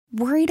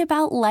Worried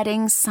about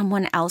letting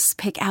someone else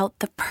pick out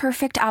the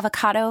perfect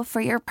avocado for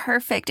your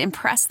perfect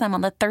impress them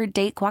on the third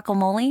date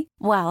guacamole?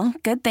 Well,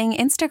 good thing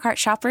Instacart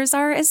shoppers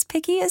are as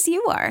picky as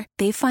you are.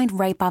 They find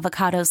ripe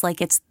avocados like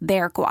it's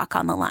their guac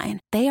on the line.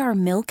 They are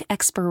milk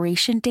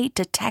expiration date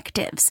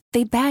detectives.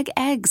 They bag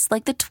eggs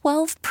like the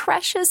 12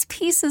 precious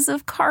pieces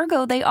of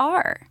cargo they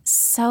are.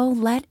 So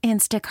let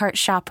Instacart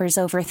shoppers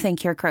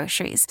overthink your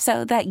groceries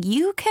so that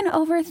you can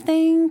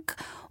overthink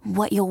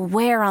what you'll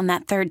wear on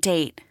that third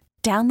date.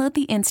 Download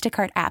the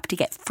Instacart app to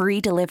get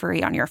free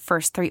delivery on your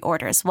first 3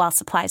 orders while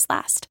supplies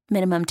last.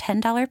 Minimum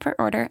 $10 per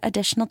order.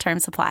 Additional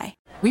terms apply.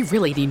 We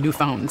really need new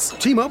phones.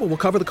 T-Mobile will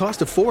cover the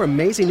cost of 4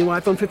 amazing new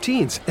iPhone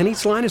 15s, and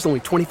each line is only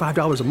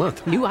 $25 a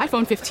month. New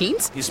iPhone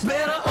 15s? It's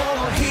better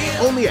over here.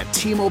 Only at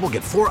T-Mobile,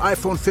 get 4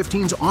 iPhone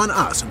 15s on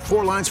us and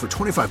 4 lines for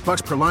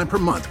 $25 per line per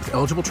month with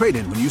eligible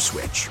trade-in when you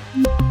switch.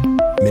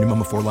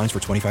 Minimum of 4 lines for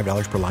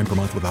 $25 per line per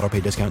month with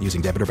autopay discount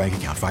using debit or bank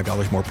account.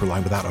 $5 more per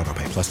line without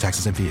autopay, plus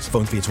taxes and fees.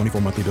 Phone fee at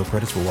 24 monthly bill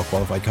credits for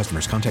well-qualified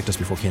customers. Contact us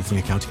before canceling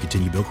account to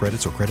continue bill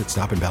credits or credit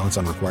stop and balance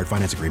on required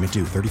finance agreement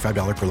due.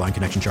 $35 per line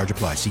connection charge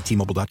applies. See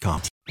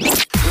T-Mobile.com.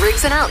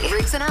 Riggs and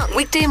Out.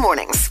 Weekday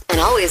mornings. And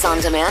always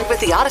on demand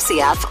with the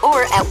Odyssey app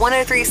or at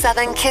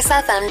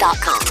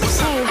 1037kissfm.com.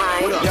 Hey,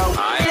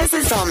 hi. This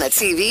is on the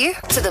TV,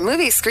 to the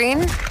movie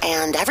screen,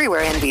 and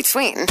everywhere in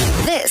between.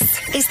 This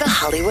is the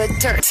Hollywood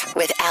Dirt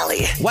with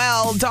Allie.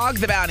 Well, Dog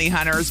the Bounty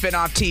Hunter has been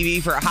off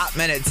TV for a hot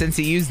minute since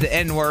he used the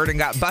N-word and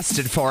got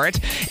busted for it.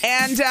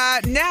 And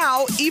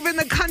now, even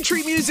the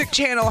Country Music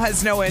Channel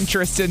has no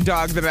interest in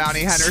Dog the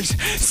Bounty Hunters.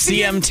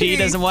 CMT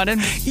doesn't want him?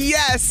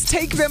 Yes,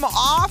 take them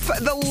off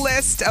the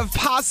list of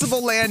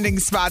possible landing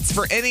spots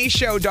for any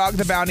show Dog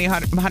the Bounty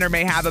Hunter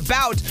may have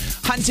about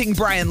hunting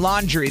Brian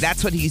Laundrie.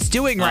 That's what he's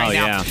doing right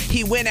now. Yeah.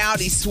 He went out,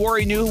 he swore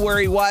he knew where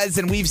he was,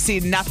 and we've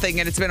seen nothing,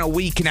 and it's been a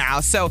week now.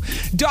 So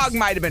Dog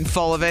might have been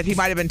full of it. He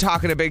might have been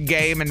talking a big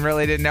game and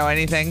really didn't know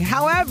anything.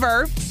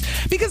 However,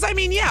 because, I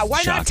mean, yeah,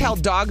 why not tell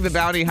Dog the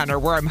Bounty Hunter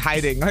where I'm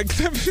hiding? Like,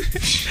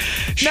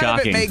 none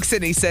of it makes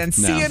any sense.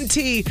 No.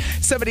 CMT,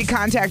 somebody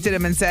contacted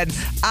him and said,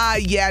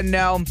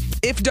 no,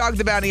 if Dog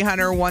the Bounty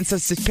Hunter wants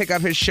us to pick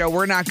up his show,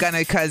 we're not going to,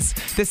 because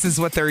this is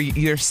what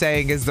you're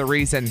saying is the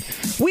reason.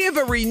 We have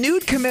a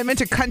renewed commitment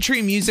to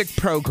country music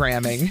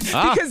programming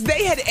because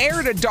they had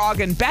aired a Dog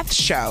and Beth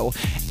show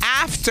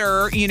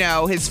after,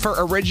 his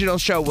original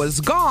show was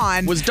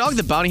gone. Was Dog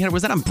the Bounty Hunter,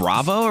 was that on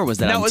Bravo or was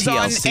that on TLC? No,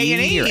 it was on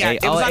A&E.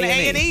 It was on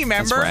A&E,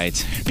 remember? That's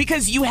right.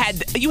 Because you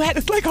had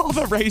like all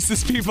the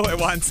racist people at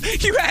once.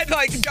 You had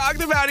like Dog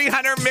the Bounty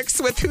Hunter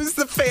mixed with who's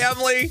the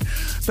family?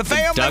 The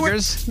family.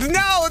 Duggars?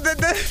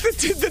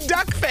 The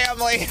Duck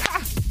family.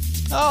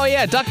 Oh,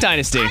 yeah, Duck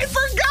Dynasty. I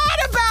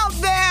forgot about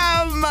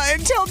them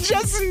until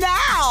just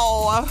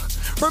now.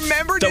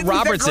 Remember, did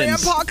the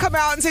grandpa come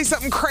out and say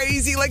something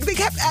crazy? Like, they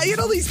kept,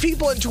 these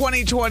people in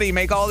 2020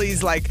 make all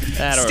these,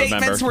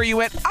 statements where you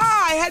went,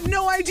 I had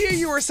no idea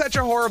you were such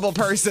a horrible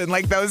person.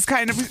 Like, those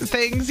kind of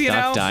things,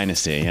 Duck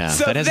Dynasty, yeah.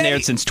 So that hasn't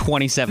aired since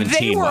 2017.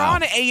 They were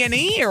on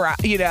A&E, Yeah,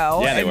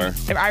 they were.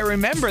 I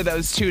remember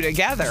those two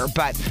together,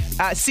 but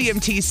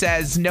CMT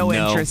says no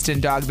interest in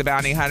Dog the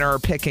Bounty Hunter or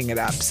picking it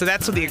up. So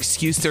that's what the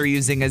excuse they're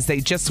using is they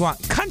just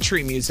want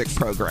country music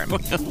programming.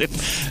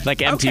 Like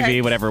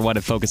MTV, whatever, want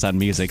to focus on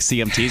music.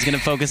 CMT is going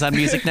to focus on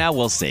music now?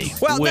 We'll see.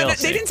 Well,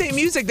 they didn't say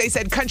music. They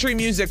said country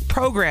music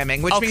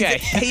programming, which means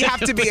that you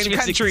have to be in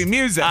country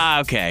music.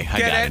 Okay. I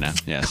got it now.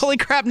 Yes. Holy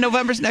crap,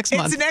 November's next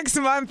month. It's next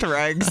month,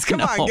 Riggs.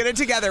 Come on, get it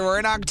together. We're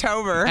in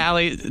October.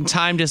 Allie,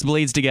 time just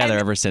bleeds together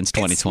ever since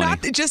 2020.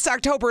 It's not just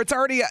October. It's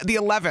already the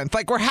 11th.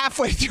 Like, we're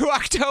halfway through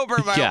October,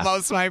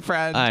 almost, my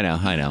friend. I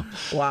know.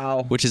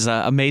 Wow. Which is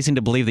amazing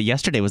to believe that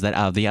yesterday was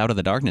that the Out of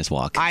the Darkness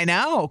walk. I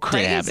know.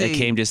 Crazy. It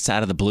came just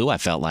out of the blue, I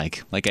felt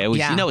like. Like, I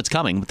always, it's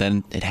coming, but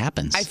then it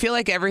happens. I feel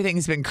like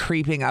everything's been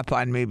creeping up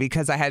on me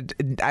because I had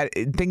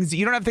things.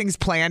 You don't have things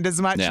planned as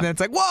much, and then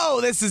it's like,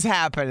 whoa, this is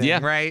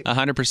happening, right?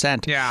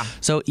 100%. Yeah.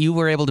 So you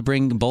were able to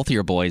bring both of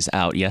your boys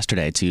out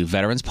yesterday to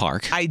Veterans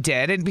Park. I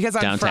did, and because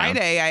on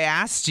Friday I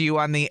asked you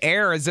on the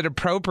air, is it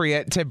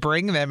appropriate to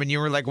bring them? And you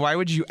were like, why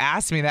would you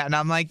ask me that? And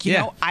I'm like, you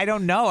know, I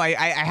don't know. I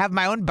have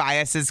my own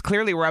biases,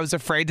 clearly, where I was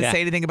afraid to say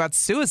anything about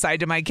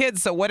suicide to my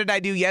kids. So what did I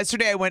do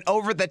yesterday? I went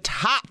over the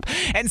top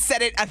and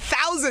said it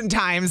 1,000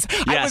 times.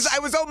 Yes. I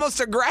was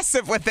almost aggressive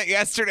with it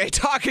yesterday,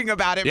 talking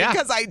about it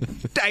because I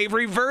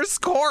reverse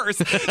course.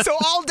 So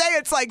all day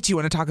it's like, do you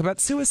want to talk about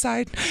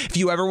suicide? If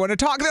you ever want to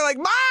talk, they're like,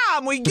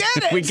 Mom, we get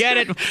it.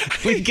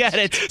 We get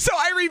it. So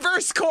I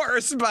reverse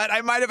course, but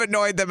I might have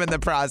annoyed them in the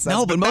process.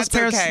 No, but most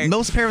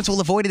parents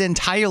will avoid it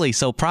entirely.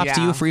 So props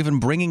to you for even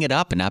bringing it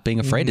up and not being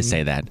afraid to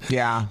say that.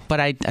 Yeah. But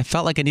I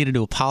felt like I needed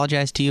to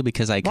apologize to you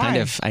because I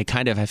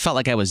felt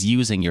like I was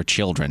using your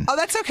children. Oh,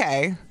 that's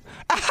okay.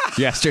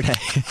 Yesterday.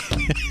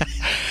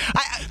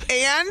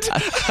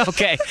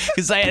 Okay,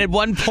 because at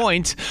one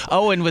point,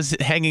 Owen was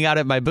hanging out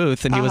at my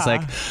booth, and he was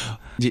like,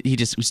 He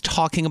just was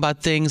talking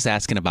about things,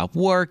 asking about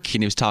work,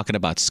 and he was talking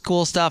about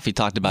school stuff. He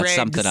talked about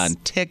something on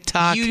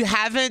TikTok. You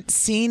haven't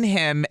seen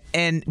him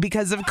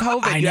because of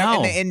COVID. I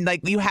know. And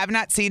like you have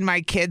not seen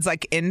my kids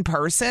like in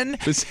person.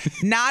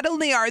 Not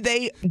only are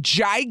they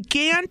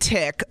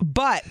gigantic,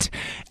 but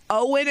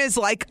Owen is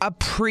like a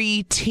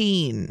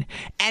preteen,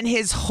 and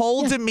his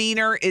whole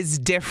demeanor is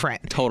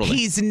different. Totally.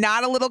 He's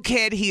not a little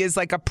kid. He is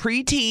like a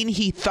preteen.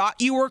 He thought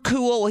you were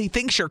cool. Well, he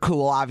thinks you're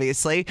cool,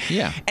 obviously.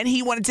 Yeah. And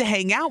he wanted to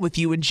hang out with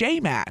you and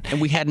J-Matt.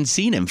 And I haven't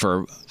seen him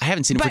for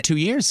 2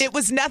 years. It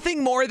was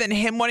nothing more than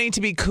him wanting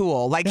to be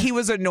cool. Like he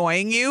was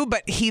annoying you,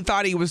 but he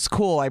thought he was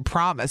cool, I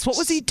promise. What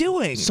was he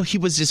doing? So he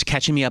was just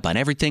catching me up on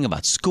everything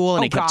about school,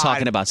 and he kept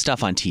talking about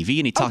stuff on TV,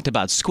 and he talked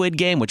about Squid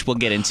Game, which we'll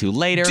get into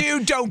later.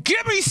 Dude, don't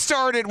get me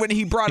started when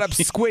he brought up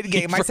Squid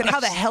Game. I said, how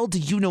the hell do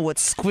you know what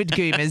Squid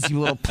Game is, you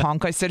little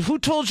punk? I said, who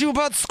told you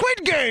about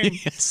Squid Game?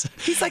 Yes.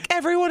 He's like,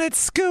 everyone at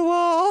school.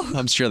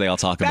 I'm sure they all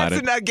talk about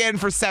it. That's again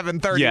for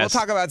 7:30. Yes.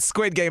 We'll talk about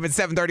Squid Game at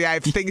 7:30. I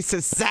have things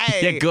to say.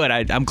 Yeah, good.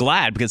 I'm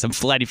glad because I'm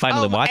glad you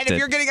finally watched it. And if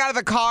you're getting out of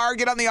the car,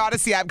 get on the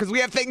Odyssey app because we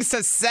have things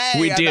to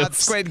say about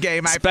Squid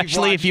Game.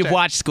 Especially if you've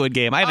watched Squid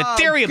Game. I have a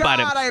theory about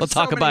it. We'll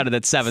talk about it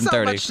at 7:30.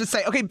 So much to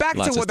say. Okay, back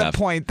to the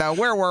point, though.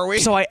 Where were we?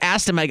 So I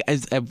asked him,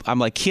 I'm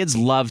like, kids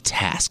love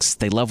tasks.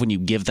 They love when you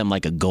give them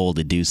like a goal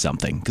to do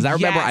something. Because I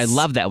remember I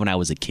loved that when I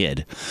was a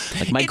kid.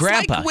 Like my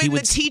grandpa. Like when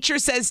the teacher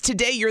says,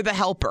 today you're the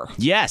helper.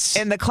 Yes.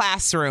 In the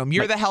classroom.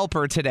 You're the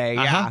helper today.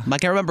 Yeah.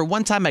 Like I remember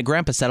one time my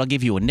grandpa said, I'll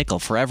give you a nickel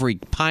for every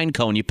pine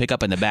cone you pick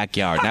up in the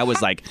backyard. And I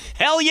was like,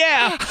 hell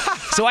yeah.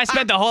 So I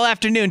spent the whole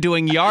afternoon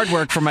doing yard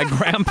work for my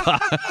grandpa.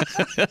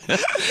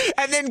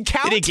 And then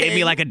counting. And he gave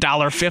me like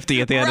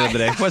 $1.50 at the end of the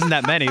day. It wasn't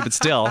that many, but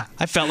still,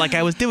 I felt like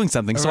I was doing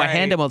something. So I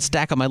hand him a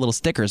stack of my little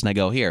stickers and I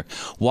go, here,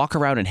 walk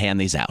around and hand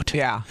these out.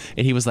 Yeah.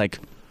 And he was like,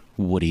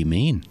 what do you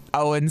mean?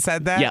 Owen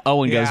said that? Yeah,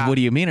 Owen goes, what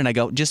do you mean? And I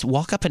go, just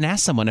walk up and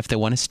ask someone if they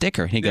want a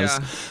sticker. And he goes,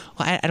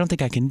 well, I don't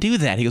think I can do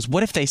that. He goes,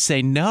 what if they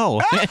say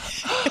no?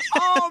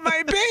 Oh,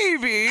 my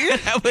baby.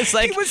 I was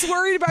like, he was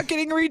worried about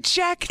getting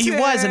rejected. He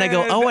was. And I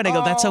go, Owen,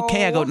 that's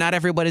okay. I go, not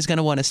everybody's going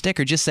to want a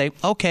sticker. Just say,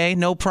 okay,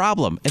 no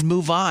problem, and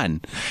move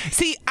on.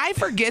 See, I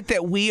forget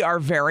that we are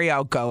very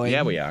outgoing.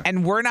 Yeah, we are.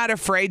 And we're not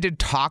afraid to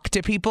talk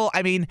to people.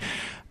 I mean,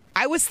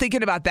 I was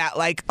thinking about that,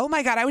 like, oh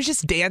my God, I was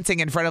just dancing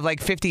in front of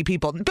like 50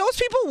 people. Those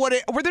people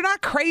they're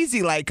not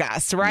crazy like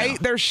us, right? No.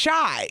 They're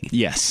shy.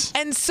 Yes.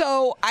 And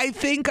so I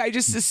think I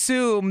just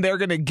assume they're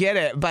going to get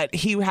it, but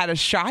he had a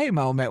shy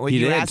moment when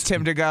you asked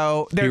him to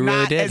go, they're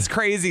not as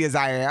crazy as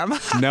I am.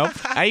 Nope.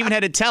 I even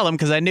had to tell him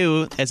because I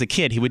knew as a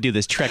kid he would do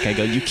this trick. I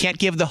go, you can't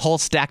give the whole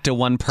stack to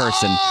one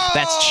person.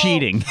 That's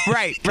cheating.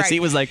 Right, Because he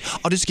was like,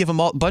 I'll just give them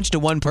a bunch to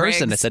one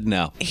person. Riggs, I said,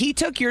 no. He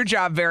took your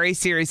job very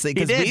seriously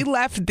because we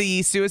left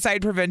the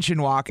suicide prevention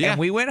walk and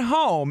we went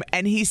home,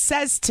 and he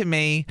says to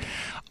me,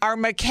 are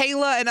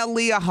Michaela and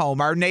Aaliyah home,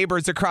 our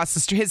neighbors across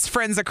the street, his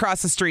friends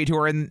across the street who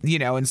are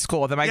in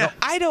school with them? I go,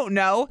 I don't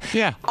know.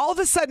 Yeah. All of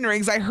a sudden,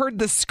 Riggs, I heard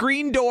the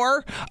screen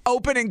door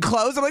open and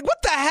close. I'm like,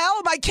 what the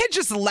hell? My kid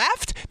just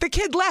left? The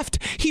kid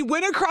left. He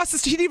went across the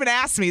street. He didn't even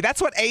ask me.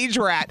 That's what age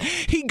we're at.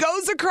 He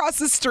goes across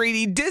the street.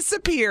 He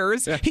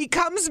disappears. Yeah. He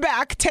comes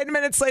back 10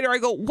 minutes later. I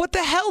go, what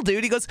the hell,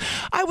 dude? He goes,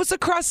 I was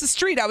across the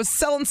street. I was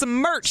selling some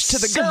merch to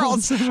the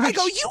girls. I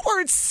go, you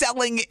weren't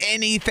selling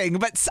anything,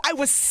 but I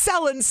was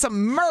selling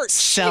some merch.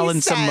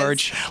 Some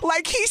merch.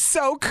 Like, he's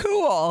so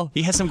cool.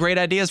 He has some great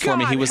ideas for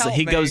me.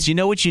 He goes, you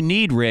know what you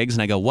need, Riggs?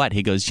 And I go, what?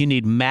 He goes, you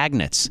need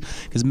magnets.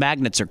 Because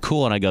magnets are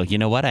cool. And I go, you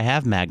know what? I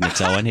have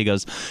magnets, Owen. He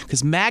goes,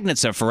 because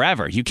magnets are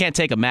forever. You can't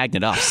take a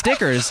magnet off.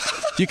 Stickers,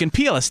 you can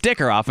peel a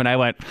sticker off. And I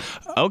went,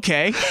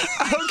 okay.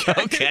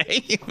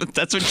 Okay.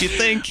 That's what you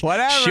think.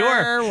 Whatever.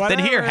 Sure. Whatever. Then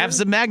here, have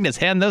some magnets.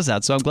 Hand those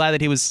out. So I'm glad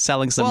that he was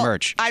selling some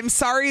merch. I'm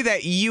sorry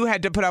that you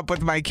had to put up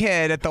with my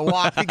kid at the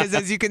walk because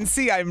as you can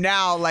see, I'm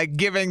now like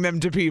giving them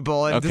to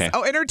people. And just,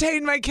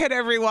 entertain my kid,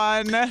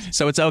 everyone.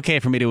 So it's okay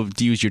for me to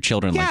use your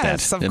children like that.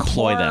 Yes, of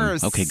Employ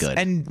course. them. Okay, good.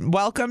 And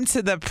welcome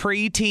to the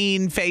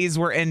preteen phase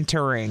we're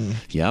entering.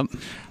 Yep.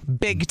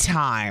 Big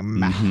time.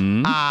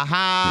 Mm-hmm. Uh-huh.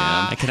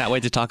 Yeah, I cannot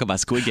wait to talk about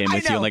Squid Game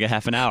with you in like a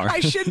half an hour. I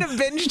shouldn't have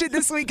binged it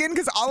this weekend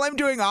because all I'm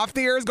doing off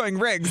the air is going,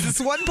 Riggs, this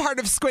one part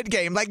of Squid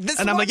Game. Like this.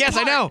 And I'm like, yes,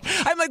 I know.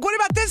 I'm like, what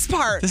about this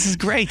part? This is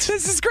great.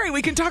 This is great.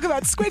 We can talk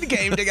about Squid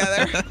Game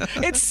together.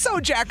 It's so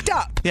jacked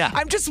up. Yeah.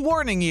 I'm just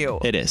warning you.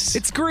 It is.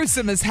 It's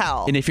gruesome as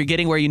hell. And if you're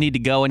getting where you need to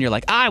go and you're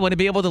like, I want to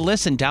be able to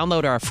listen,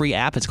 download our free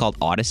app. It's called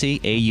Odyssey,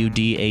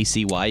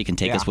 Audacy. You can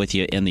take us with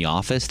you in the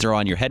office. Throw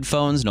on your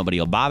headphones. Nobody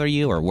will bother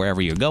you or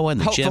wherever you're going,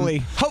 the gym.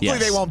 Hopefully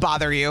they won't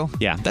bother you.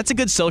 Yeah, that's a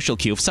good social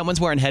cue. If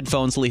someone's wearing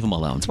headphones, leave them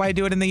alone. That's why I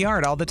do it in the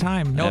yard all the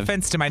time. No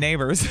offense to my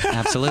neighbors.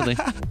 Absolutely.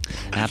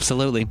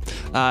 Absolutely.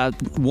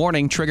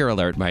 Warning, trigger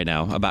alert right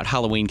now about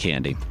Halloween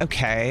candy.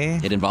 Okay.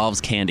 It involves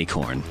candy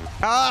corn.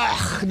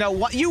 Ugh,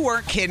 no, you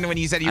weren't kidding when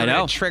you said you were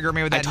going to trigger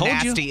me with that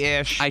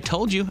nasty-ish. I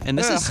told you, and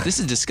this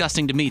is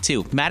disgusting to me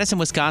too. Madison,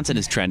 Wisconsin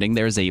is trending.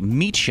 There's a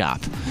meat shop,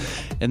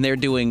 and they're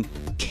doing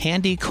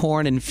candy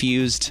corn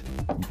infused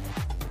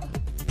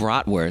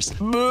bratwurst.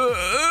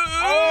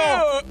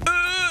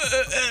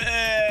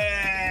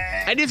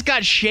 I just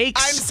got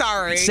shakes. I'm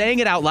sorry. Saying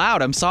it out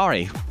loud. I'm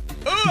sorry.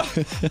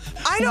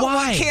 I don't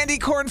want candy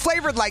corn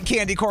flavored like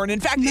candy corn.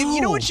 In fact,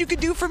 you know what you could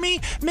do for me?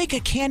 Make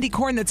a candy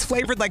corn that's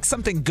flavored like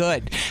something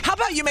good. How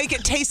about you make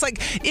it taste like,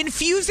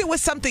 infuse it with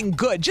something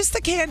good, just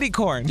the candy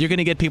corn. You're going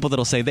to get people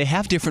that'll say they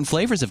have different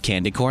flavors of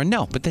candy corn.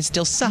 No, but they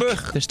still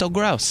suck. They're still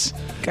gross.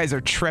 Guys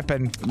are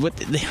tripping.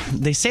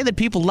 They say that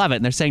people love it,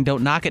 and they're saying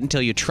don't knock it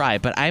until you try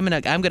it. But I'm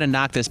gonna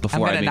knock this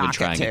before I'm even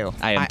trying it.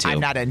 I am too. I'm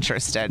not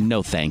interested.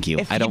 No, thank you.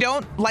 If you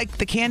don't like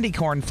the candy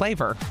corn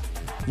flavor,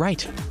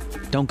 right.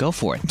 Don't go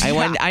for it.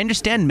 I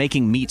understand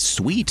making meat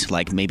sweet,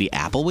 like maybe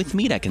apple with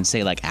meat. I can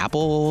say like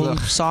apple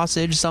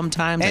sausage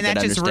sometimes. And that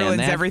just ruins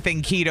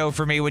everything keto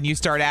for me when you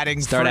start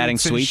adding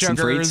sweets and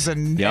sugars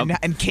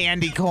and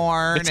candy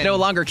corn. It's no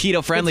longer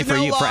keto friendly for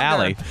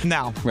Allie.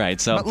 No. Right.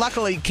 So, but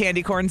luckily,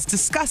 candy corn's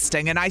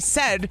disgusting, and I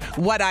said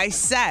what I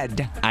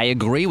said. I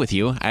agree with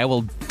you. I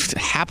will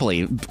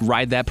happily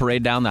ride that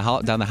parade down the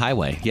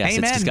highway. Yes,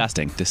 Amen. It's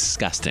disgusting.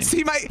 Disgusting.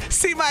 See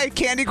my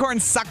candy corn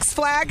sucks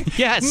flag?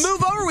 Yes.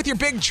 Move over with your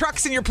big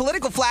trucks and your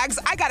political flags.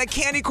 I got a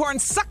candy corn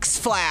sucks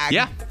flag.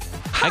 Yeah.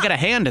 I got a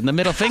hand and the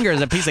middle finger is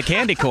a piece of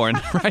candy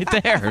corn right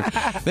there.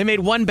 They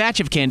made one batch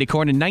of candy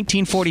corn in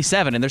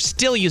 1947, and they're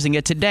still using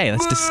it today.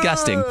 That's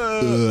disgusting.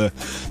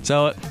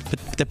 So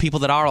the people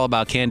that are all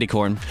about candy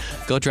corn,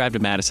 go drive to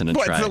Madison and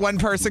try it. What's the one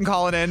person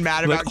calling in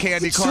mad about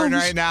candy corn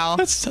right now?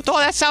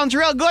 That sounds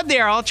real good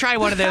there. I'll try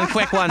one of the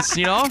quick ones,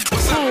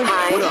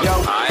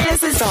 Hi.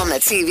 This is on the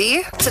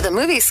TV, to the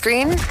movie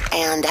screen,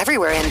 and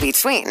everywhere in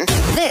between.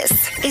 This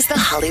is the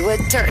Hollywood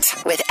Dirt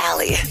with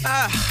Allie.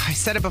 I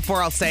said it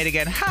before, I'll say it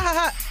again. Ha ha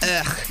ha.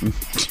 Ugh.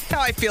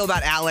 How I feel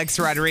about Alex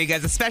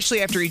Rodriguez,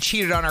 especially after he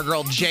cheated on our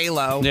girl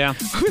J-Lo. Yeah.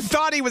 Who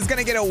thought he was going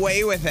to get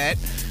away with it.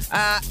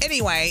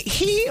 Anyway,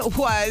 he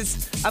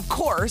was, of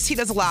course, he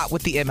does a lot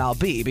with the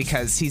MLB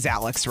because he's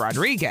Alex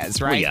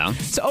Rodriguez, right? Well, yeah.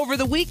 So over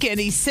the weekend,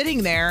 he's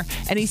sitting there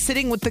and he's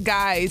sitting with the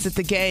guys at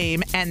the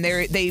game, and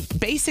they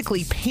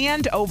basically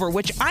panned over,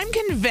 which I'm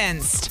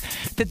convinced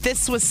that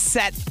this was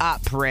set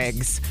up,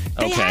 Riggs.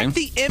 They had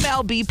the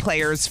MLB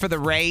players for the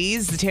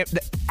Rays,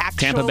 the actual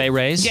Tampa Bay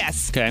Rays?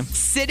 Yes. Okay.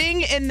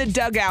 Sitting in the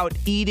dugout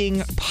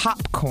eating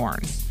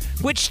popcorn,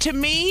 which to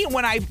me,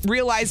 when I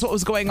realized what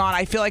was going on,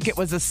 I feel like it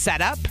was a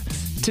setup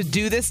to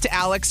do this to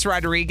Alex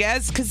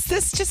Rodriguez, because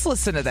just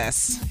listen to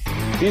this.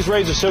 These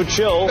Rays are so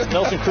chill.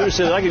 Nelson Cruz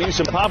said, I could use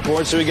some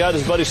popcorn, so he got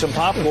his buddy some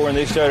popcorn.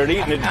 They started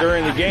eating it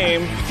during the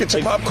game. Get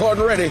some popcorn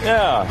ready.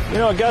 Yeah.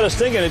 It got us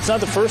thinking, it's not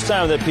the first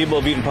time that people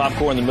have eaten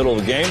popcorn in the middle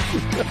of the game.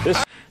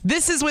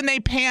 This is when they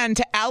pan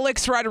to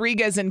Alex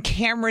Rodriguez and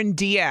Cameron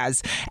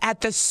Diaz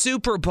at the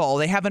Super Bowl.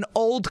 They have an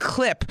old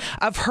clip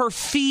of her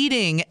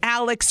feeding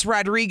Alex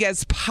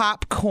Rodriguez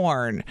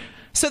popcorn.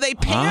 So they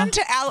panned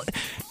to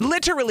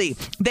literally,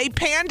 they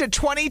panned to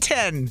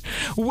 2010,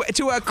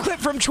 to a clip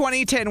from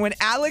 2010 when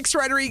Alex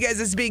Rodriguez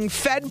is being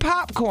fed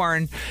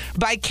popcorn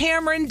by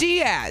Cameron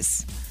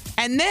Diaz.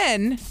 And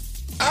then...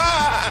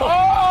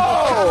 Oh,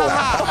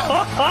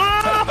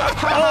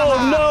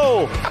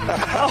 no.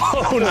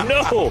 Oh,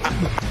 no.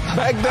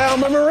 Back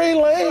down memory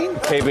lane.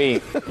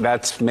 KB,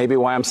 that's maybe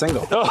why I'm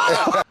single.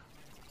 What?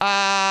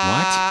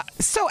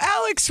 So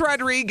Alex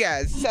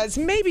Rodriguez says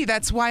maybe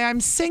that's why I'm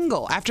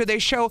single after they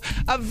show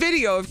a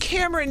video of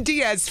Cameron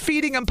Diaz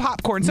feeding him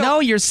popcorn. So,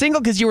 no, you're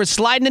single because you were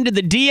sliding into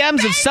the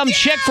DMs of some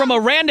chick from a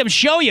random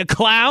show, you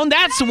clown.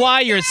 That's why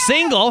you're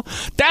single.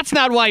 That's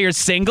not why you're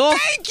single.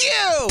 Thank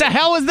you. What the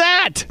hell is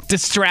that?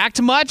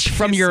 Distract much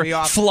from your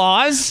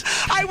flaws?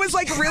 I was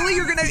like, really?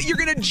 You're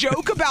gonna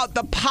joke about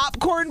the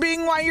popcorn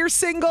being why you're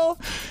single?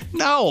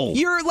 No.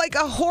 You're like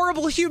a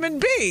horrible human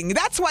being.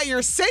 That's why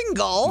you're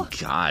single.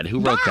 God, who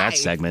wrote that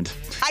segment?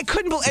 I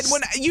couldn't believe. And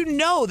when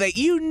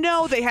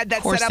they had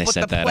that set up with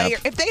the player.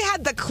 If they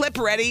had the clip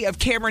ready of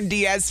Cameron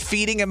Diaz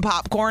feeding him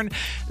popcorn,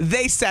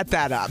 they set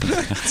that up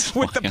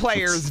with the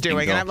players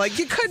doing it. I'm like,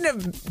 you couldn't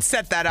have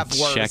set that up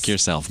worse. Check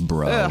yourself,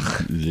 bro.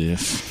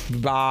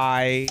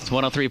 Bye. It's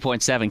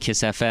 103.7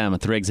 Kiss FM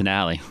with Riggs and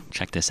Allie.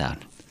 Check this out.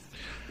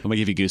 I'm gonna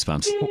give you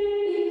goosebumps.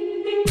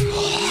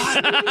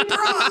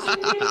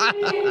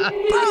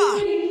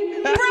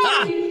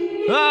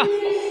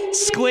 Bruh.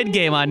 Squid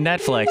Game on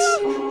Netflix,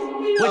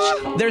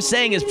 which they're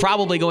saying is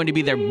probably going to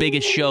be their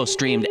biggest show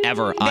streamed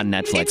ever on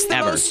Netflix. It's the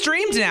most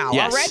streamed now.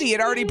 Yes. Already. It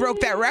already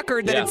broke that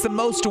record that it's the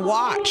most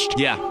watched.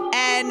 Yeah.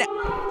 And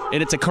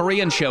it's a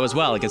Korean show as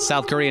well, like a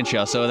South Korean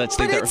show. So that's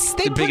they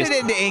put it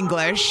into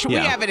English. We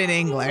have it in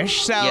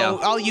English. So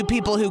all you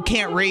people who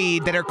can't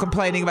read that are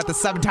complaining about the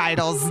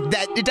subtitles,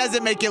 that it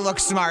doesn't make you look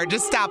smart.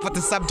 Just stop with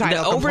the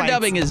subtitle complaints.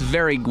 Overdubbing is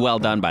very well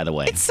done, by the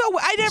way. It's so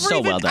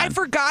I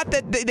forgot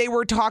that they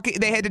were talking.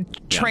 They had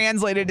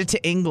translated it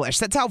to English.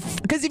 That's how.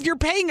 Because if you're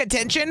paying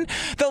attention,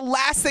 the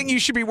last thing you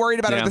should be worried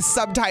about are the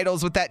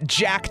subtitles with that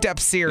jacked up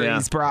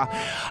series, brah.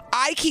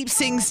 I keep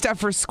seeing stuff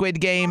for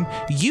Squid Game.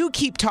 You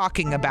keep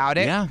talking about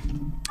it. Yeah.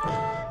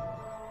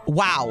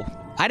 Wow.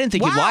 I didn't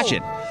think you'd watch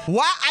it.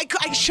 Wow,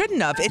 I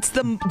shouldn't have. It's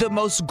the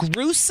most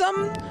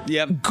gruesome,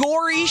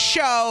 gory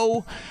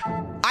show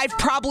I've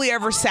probably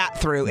ever sat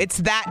through. It's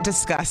that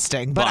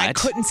disgusting, but I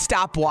couldn't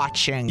stop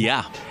watching.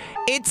 Yeah.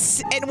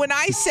 And when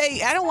I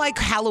say I don't like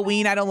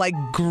Halloween, I don't like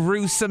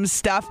gruesome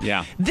stuff.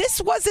 Yeah.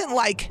 This wasn't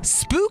like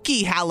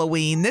spooky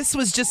Halloween. This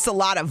was just a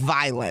lot of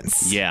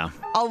violence. Yeah.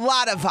 A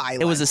lot of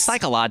violence. It was a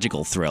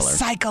psychological thriller.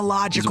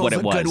 Psychological is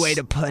a good way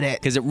to put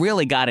it. Because it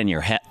really got in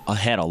your head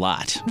a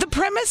lot. The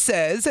premise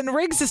is, and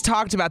Riggs has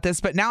talked about this,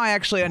 but now I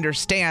actually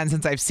understand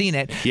since I've seen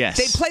it. Yes.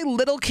 They play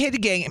little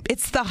kid games.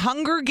 It's the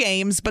Hunger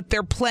Games, but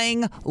they're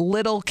playing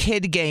little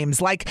kid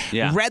games like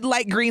red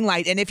light, green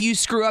light, and if you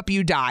screw up,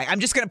 you die. I'm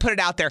just going to put it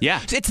out there.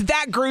 Yeah. It's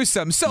that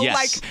gruesome. So,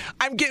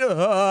 I'm getting,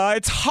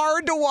 it's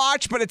hard to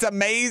watch, but it's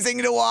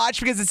amazing to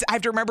watch because I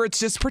have to remember it's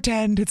just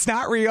pretend. It's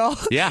not real.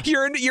 Yeah.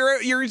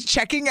 You're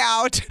checking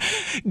out.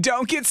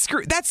 Don't get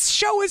screwed. That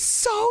show is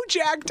so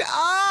jacked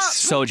up.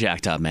 So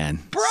jacked up, man.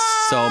 Bro,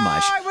 so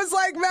much. I was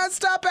like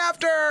messed up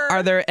after.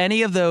 Are there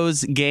any of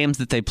those games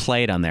that they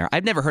played on there?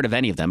 I've never heard of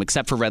any of them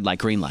except for Red Light,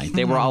 Green Light.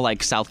 They were all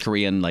like South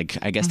Korean, like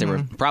I guess they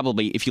were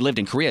probably, if you lived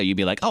in Korea, you'd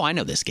be like, oh, I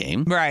know this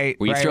game. Right.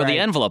 Where you throw the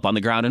envelope on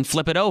the ground and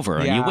flip it over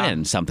and you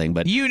win something.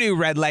 But you knew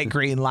Red Light,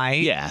 Green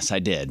Light. Yes, I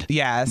did.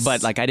 Yes.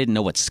 But like I didn't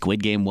know what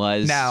Squid Game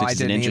was. No,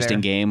 It's an interesting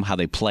game, how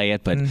they play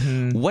it. But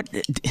what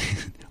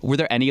were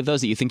there any of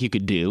those that you think you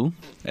could do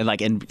and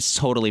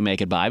totally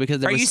make it by?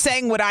 Because Are you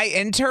saying would I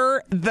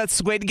enter the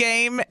Squid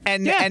Game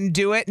and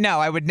do it? No,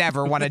 I would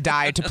never want to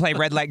die to play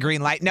Red Light,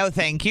 Green Light. No,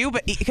 thank you.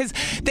 But because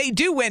they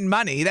do win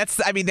money. There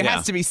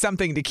has to be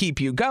something to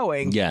keep you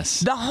going. Yes.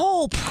 The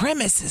whole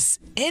premise is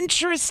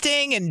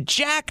interesting and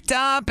jacked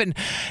up, and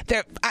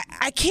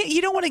I can't.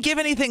 You don't want to give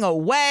anything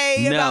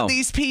away about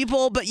these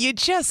people, but you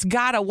just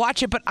gotta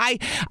watch it. But my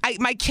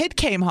kid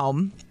came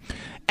home,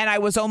 and I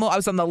was on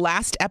the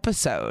last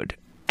episode.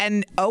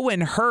 And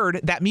Owen heard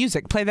that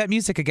music. Play that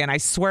music again. I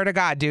swear to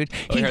God, dude.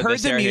 He heard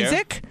the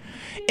music,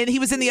 and he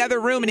was in the other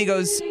room, and he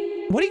goes,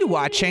 "What are you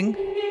watching?"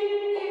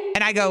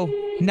 And I go,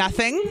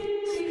 "Nothing."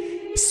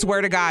 Swear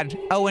to God,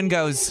 Owen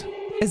goes,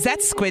 "Is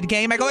that Squid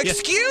Game?" I go,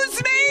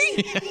 "Excuse me?"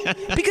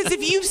 Because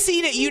if you've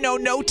seen it, you know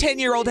no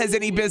 10-year-old has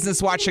any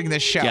business watching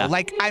this show. Yeah.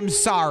 Like, I'm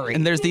sorry.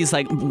 And there's these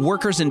like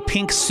workers in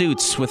pink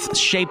suits with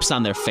shapes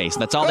on their face.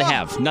 That's all they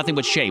have. Nothing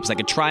but shapes. Like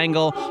a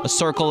triangle, a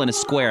circle, and a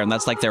square. And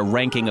that's like their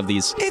ranking of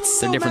these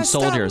the different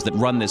soldiers that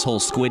run this whole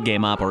Squid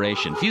Game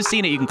operation. If you've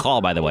seen it, you can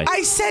call, by the way.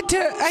 I said to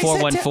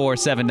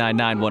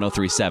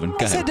 414-799-1037.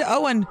 Go I said to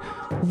Owen,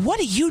 "What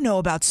do you know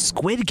about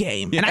Squid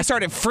Game?" And I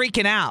started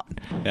freaking out.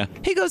 Yeah.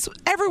 He goes,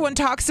 "Everyone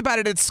talks about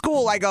it at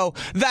school." I go,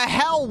 "The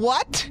hell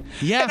what?"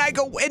 Yeah. And I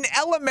go, in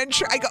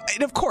elementary,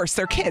 and of course,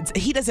 they're kids.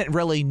 He doesn't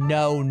really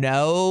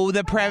know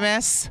the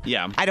premise.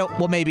 Yeah.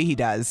 Well, maybe he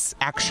does,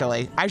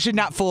 actually. I should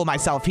not fool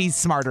myself. He's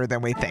smarter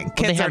than we think.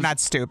 Kids are not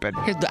stupid.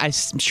 I'm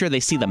sure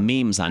they see the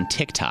memes on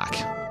TikTok.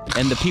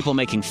 And the people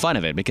making fun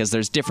of it, because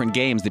there's different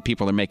games that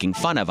people are making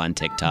fun of on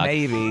TikTok.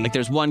 Maybe. Like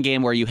there's one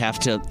game where you have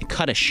to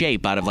cut a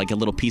shape out of like a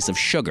little piece of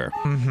sugar.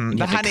 Mm-hmm.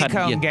 The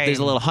honeycomb game. There's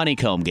a little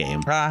honeycomb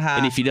game.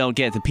 And if you don't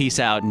get the piece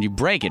out and you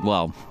break it,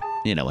 well,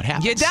 you know what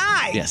happens. You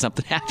die. Yeah,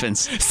 something happens.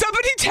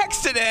 Somebody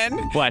texted in.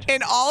 What?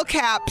 In all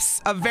caps,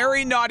 a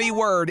very naughty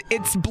word.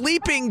 It's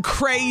bleeping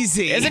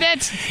crazy. Isn't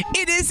it?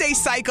 It is a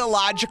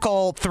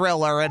psychological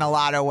thriller in a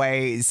lot of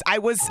ways. I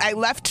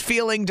left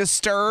feeling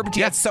disturbed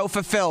yet so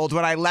fulfilled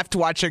when I left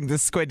watching the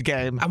Squid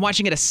Game. I'm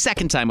watching it a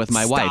second time with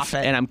my wife,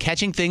 and I'm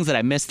catching things that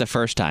I missed the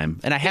first time.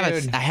 And I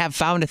have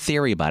found a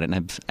theory about it,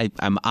 and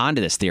I'm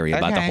onto this theory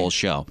about the whole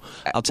show.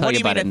 I'll tell you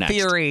about it next.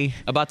 Theory?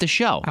 About the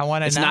show. I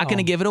want to know. It's not going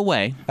to give it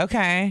away.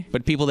 Okay.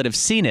 But people that have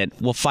seen it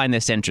will find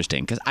this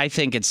interesting because I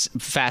think it's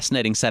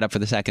fascinating setup for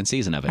the second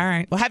season of it. All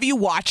right. Well, have you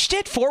watched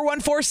it?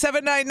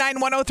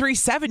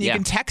 414-799-1037. You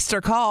can text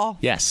or call.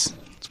 Yes.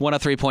 It's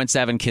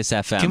 103.7 Kiss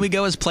FM. Can we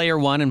go as player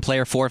 1 and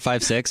player 4,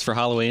 5, 6 for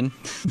Halloween?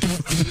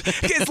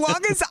 As long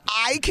as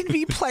I can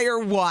be player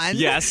 1.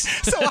 Yes.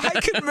 So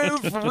I can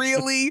move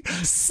really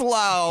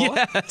slow.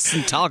 Yes.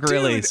 And talk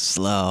really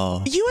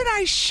slow. You and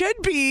I should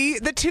be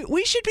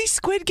we should be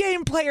Squid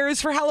Game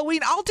players for Halloween.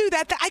 I'll do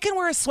that. I can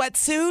wear a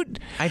sweatsuit.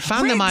 I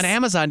found them on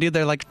Amazon, dude.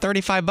 They're like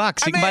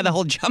 $35. You can buy the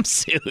whole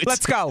jumpsuit.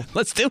 Let's go.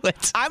 Let's do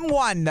it. I'm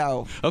 1,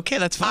 though. Okay,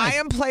 that's fine. I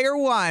am player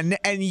 1,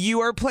 and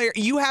you are player.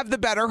 You have the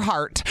better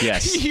heart.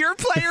 Yes. You're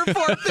player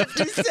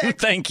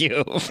 456. Thank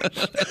you.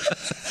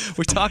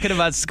 We're talking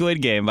about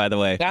Squid Game, by the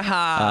way,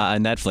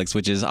 on Netflix,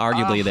 which is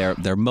arguably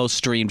their most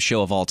streamed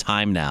show of all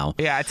time now.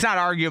 Yeah, it's not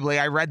arguably.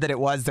 I read that it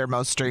was their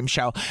most streamed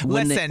show.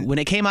 When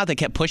it came out, they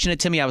kept pushing it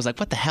to me. I was like,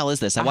 what the hell is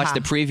this? I watched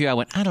the preview. I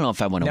went, I don't know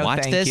if I want to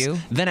watch this. You.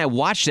 Then I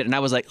watched it, and I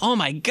was like, oh,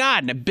 my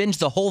God. And I binged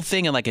the whole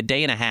thing in like a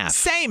day and a half.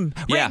 Same.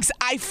 Yeah. Riggs,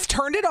 I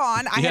turned it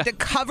on. I had to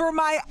cover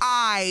my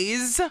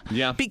eyes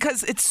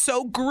because it's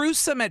so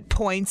gruesome at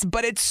points,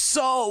 but it's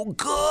so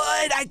good.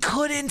 I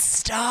couldn't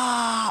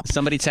stop.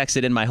 Somebody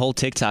texted in my whole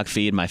TikTok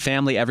feed. My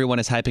family, everyone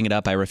is hyping it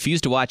up. I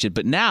refuse to watch it,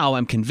 but now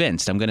I'm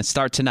convinced. I'm going to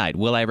start tonight.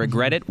 Will I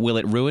regret it? Will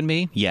it ruin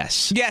me?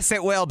 Yes. Yes,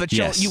 it will, but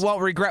you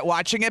won't regret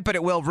watching it, but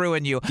it will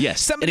ruin you.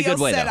 Yes. Somebody else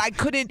said I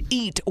couldn't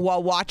eat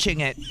while watching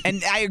it,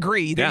 and I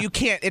agree. You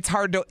can't. It's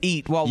hard to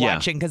eat while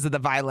watching because of the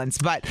violence,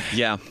 but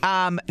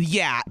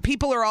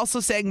people are also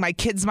saying my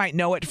kids might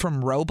know it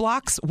from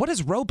Roblox. What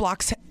does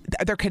Roblox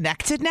they're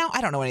connected now?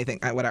 I don't know anything.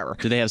 Whatever.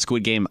 Do they have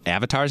Squid Game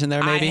avatars in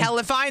there, maybe? Hell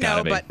if I know,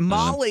 Gotta be. but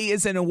Molly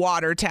is in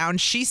Watertown.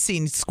 She's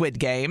seen Squid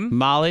Game.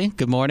 Molly,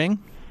 good morning.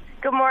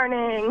 Good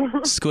morning.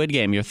 Squid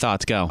Game, your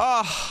thoughts, go.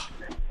 Oh,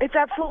 it's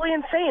absolutely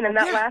insane, and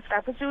that last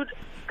episode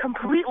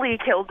completely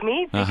killed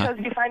me because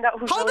you find out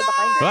who's really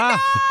behind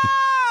it.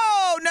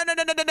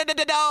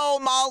 No,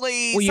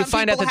 Molly. Well, you Some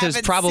find out people that there's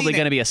haven't probably seen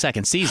going to it. be a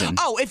second season.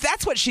 Oh, if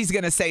that's what she's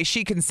going to say,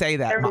 she can say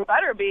that. There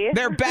better be.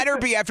 There better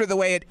be after the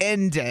way it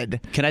ended.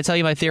 Can I tell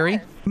you my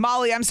theory?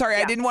 Molly, I'm sorry.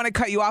 I didn't want to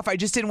cut you off. I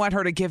just didn't want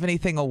her to give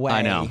anything away.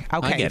 I know.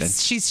 Okay. I get it.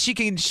 She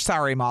can.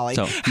 Sorry, Molly.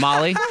 So,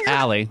 Molly,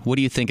 Allie, what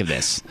do you think of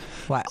this?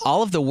 What?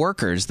 All of the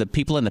workers, the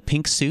people in the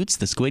pink suits,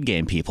 the Squid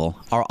Game people,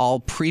 are all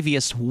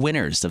previous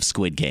winners of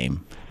Squid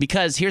Game.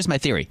 Because here's my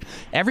theory.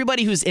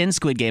 Everybody who's in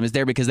Squid Game is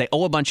there because they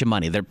owe a bunch of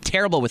money. They're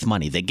terrible with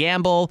money. They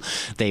gamble,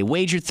 they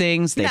wager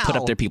things, they put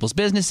up their people's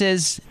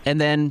businesses,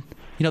 and then,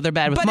 they're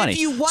bad with but money. If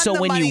you won so the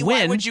when money, you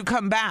win, why would you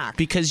come back?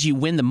 Because you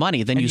win the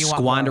money, then And you you want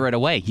squander more. it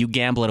away. You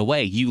gamble it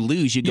away. You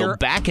lose. You go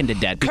back into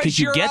debt because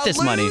you you're get a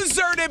this money.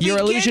 loser to You're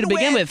a loser to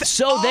begin begin with.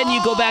 So then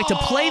you go back to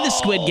play the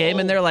Squid Game,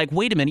 and they're like,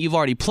 wait a minute, you've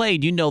already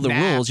played. You know the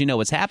rules. You know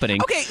what's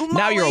happening. Okay,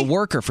 now you're a Molly,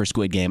 work for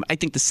Squid Game. I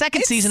think the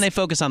second season they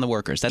focus on the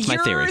workers. That's my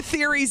theory. Your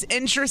theory's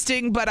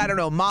interesting, but I don't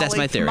know. Molly, That's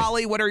my theory.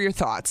 Molly, what are your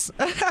thoughts?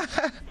 It's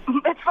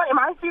funny.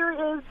 My theory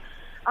is,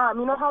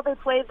 you know how they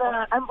play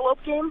the envelope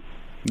game?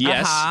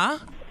 Yes.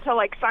 To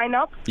sign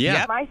up? Yeah.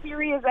 Yep. My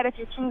theory is that if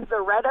you choose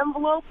the red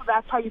envelope,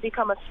 that's how you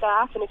become a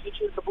staff, and if you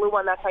choose the blue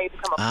one, that's how you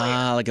become a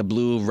player. Like a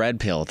blue-red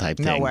pill type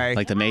thing. No way.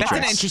 Like the Matrix.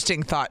 That's an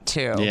interesting thought,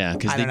 too. Yeah,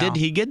 because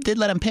he did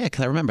let him pick.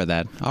 I remember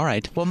that. All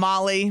right. Well,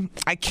 Molly,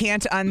 I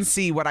can't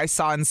unsee what I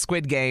saw in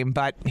Squid Game,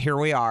 but here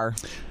we are.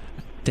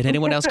 Did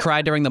anyone else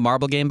cry during the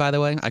marble game, by the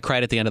way? I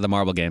cried at the end of the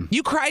marble game.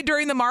 You cried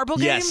during the marble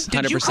game? Yes,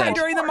 100%. Did you cry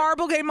during the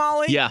marble game,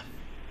 Molly? Yeah.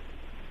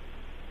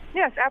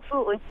 Yes,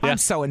 absolutely. I'm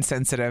so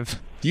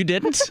insensitive. You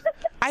didn't?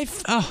 I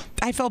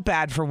felt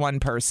bad for one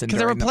person. Because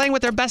they were playing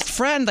with their best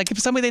friend. Like if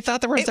somebody they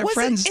thought they were their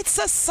friends. It's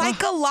a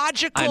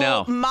psychological I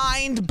know.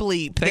 mind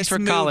bleep. Thanks this for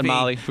calling, movie.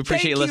 Molly. We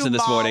appreciate you Thank listening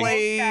this morning.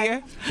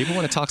 Molly. People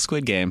want to talk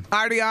Squid Game.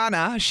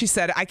 Ariana, she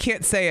said, I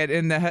can't say it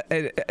in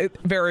the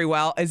very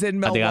well, is in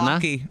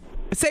Milwaukee.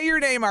 Say your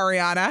name,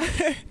 Ariana.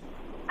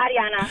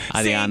 Ariana.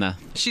 Ariana.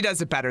 See, she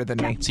does it better than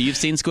me. So you've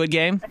seen Squid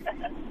Game?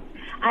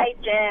 I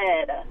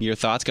did. Your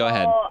thoughts? Go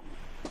ahead.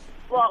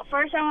 Well,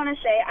 first I want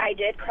to say I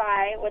did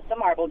cry with the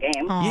marble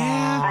game.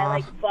 Yeah.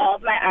 I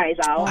bawled my eyes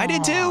out. I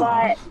did too.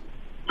 But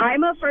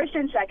I'm a first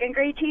and second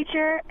grade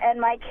teacher, and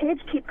my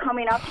kids keep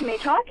coming up to me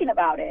talking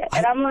about it.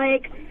 And I'm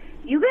like,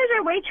 you guys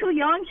are way too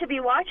young to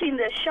be watching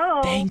this show.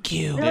 Thank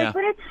you. They're like,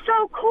 but it's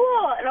so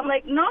cool. And I'm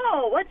like,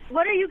 no,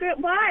 what are you,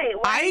 why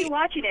are you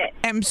watching it?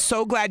 I'm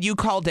so glad you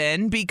called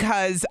in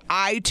because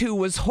I too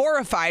was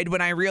horrified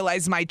when I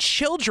realized my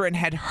children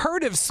had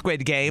heard of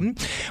Squid Game,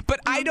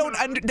 but I don't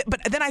but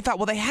then I thought,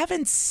 well, they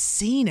haven't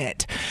seen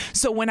it.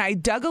 So when I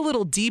dug a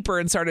little deeper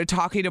and started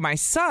talking to my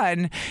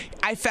son,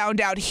 I found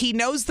out he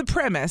knows the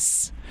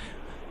premise.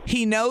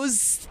 He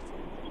knows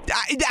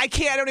I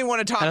can't. I don't even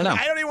want to talk. I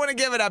don't even want to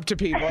give it up to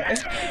people.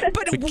 But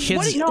what do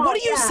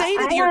you say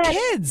to your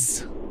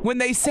kids when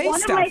they say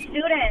stuff?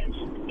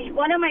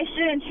 One of my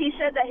students, he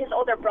said that his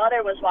older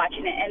brother was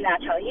watching it, and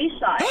that's how he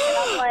saw it. And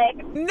I'm like,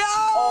 no!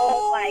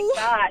 Oh my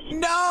gosh!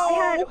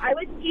 No! I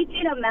was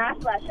teaching a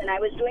math lesson. I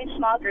was doing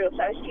small groups.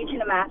 I was teaching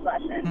a math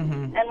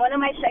lesson, and one of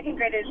my second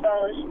graders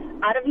goes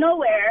out of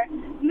nowhere,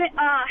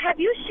 "Have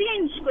you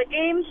seen Squid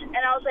Games?"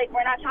 And I was like,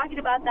 "We're not talking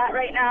about that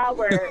right now.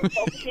 We're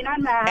focusing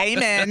on math."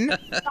 Amen.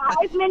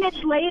 5 minutes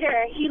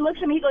later, he looks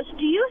at me. He goes,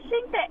 "Do you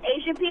think that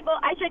Asian people?"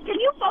 I said, "Can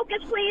you focus,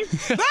 please?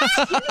 You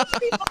need to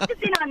be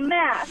focusing on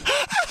math."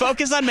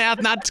 Focus on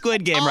math, not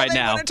Squid Game right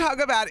now. All they want to talk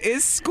about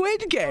is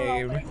Squid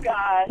Game. Oh my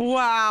God.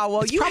 Wow.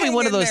 Well, It's you probably hang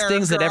one of in those there,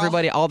 things that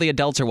girl. all the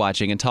adults are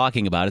watching and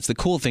talking about. It's the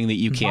cool thing that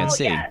you can't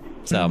see. Yeah.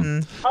 So.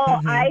 We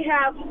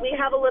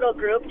have a little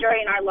group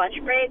during our lunch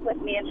break with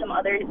me and some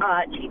other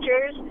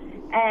teachers,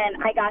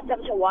 and I got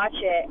them to watch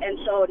it, and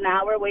so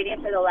now we're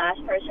waiting for the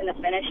last person to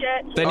finish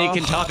it. Then you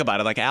can talk about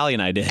it like Allie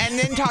and I did. And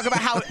then talk about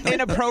how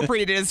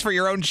inappropriate it is for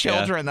your own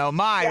children, though.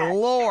 My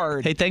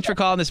Lord. Hey, thanks for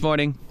calling this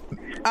morning.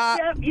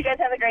 You guys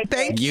have a great day.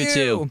 Thank you. You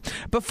too.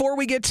 Before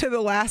we get to the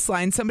last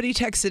line, somebody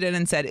texted in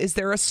and said, is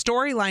there a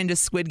storyline to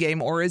Squid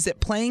Game or is it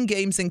playing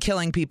games and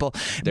killing people?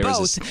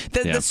 Both.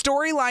 The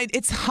storyline,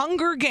 it's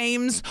Hunger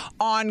Games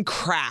on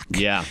crack.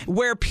 Yeah.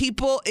 Where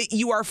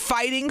you are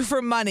fighting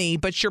for money,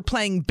 but you're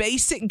playing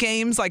basic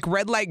games like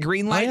red light,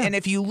 green light, and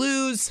if you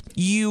lose,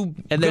 And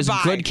there's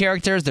goodbye. good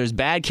characters, there's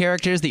bad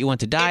characters that you want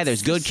to die,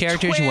 there's good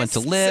characters you want to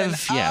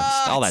live.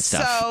 Yeah, all that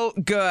stuff. So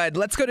good.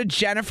 Let's go to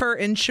Jennifer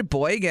in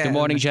Sheboygan. Good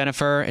morning,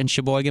 Jennifer and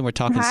Sheboygan. We're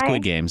talking Hi.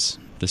 Squid Games.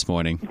 this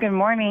morning? Good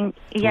morning.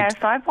 Yeah,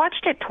 so I've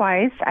watched it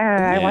twice.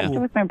 I watched it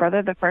with my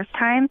brother the first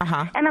time.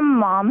 And I'm a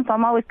mom, so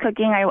I'm always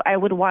cooking. I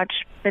would watch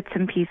bits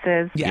and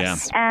pieces.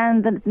 Yes.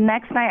 And the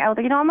next night, I was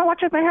like, I'm going to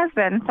watch it with my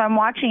husband. So I'm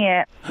watching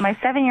it. My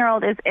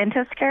 7-year-old is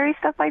into scary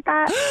stuff like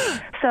that.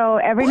 So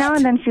every now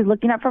and then she's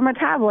looking up from her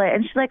tablet,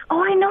 and she's like,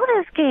 oh, I know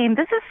this game.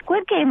 This is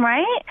Squid Game,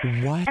 right?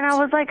 What? And I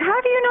was like,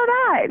 how do you know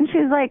that? And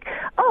she's like,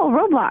 oh,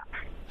 Roblox.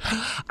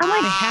 I'm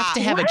like, they have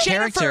to have a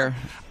character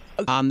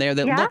on there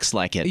that looks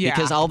like it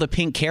because all the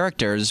pink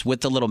characters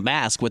with the little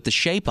mask with the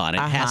shape on it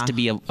has to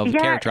be a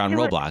character on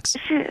Roblox.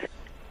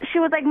 She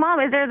was like, Mom,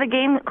 is there the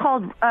game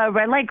called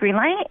Red Light, Green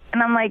Light?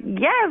 And I'm like,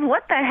 yes,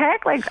 what the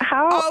heck? Like,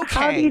 how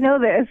do you know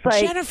this?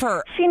 Like,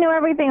 Jennifer. She knew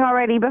everything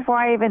already before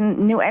I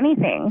even knew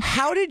anything.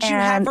 How did you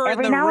have her in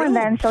the room? Every now and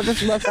then she'll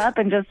just look up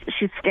and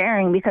she's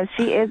staring because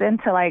she is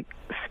into, like,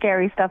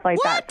 scary stuff like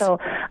that. So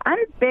I'm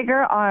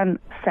bigger on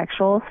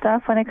sexual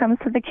stuff when it comes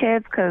to the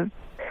kids because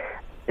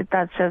it's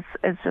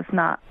just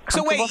not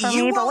comfortable for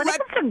me. But when it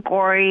comes to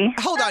gory...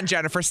 Hold on,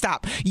 Jennifer,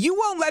 stop. You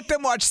won't let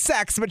them watch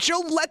sex, but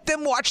you'll let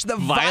them watch the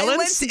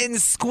violence in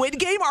Squid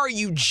Game? Are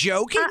you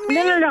joking me?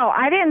 No.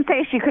 I didn't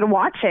say she could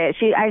watch it.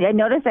 I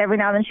noticed every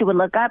now and then she would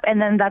look up,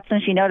 and then that's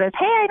when she noticed,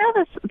 hey, I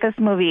know this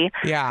movie.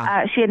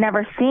 Yeah. She had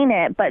never seen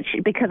it, but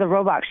because of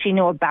Roblox, she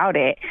knew about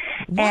it.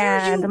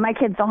 And my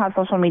kids don't have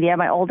social media.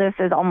 My oldest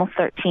is almost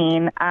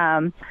 13.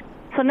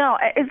 So no,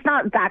 it's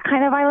not that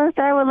kind of violence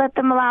that I would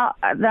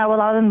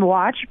allow them to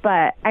watch,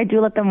 but I do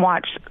let them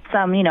watch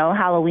some,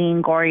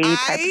 Halloween gory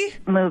type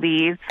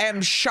movies. I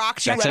am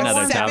shocked you let a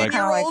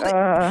 7-year-old.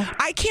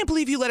 I can't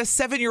believe you let a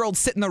 7-year-old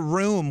sit in the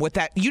room with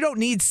that. You don't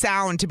need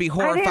sound to be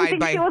horrified I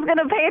didn't think she was going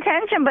to pay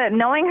attention, but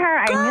knowing her,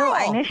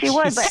 I knew she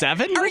would. But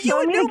 7? Are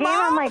you a new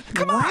mom? I'm like,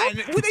 come on,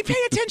 they pay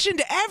attention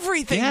to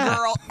everything,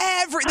 girl.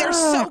 They're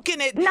soaking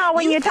it. No,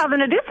 when you tell them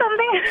to do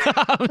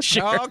something.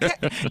 Sure. Okay,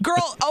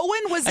 girl.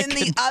 Owen was in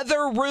the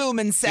other room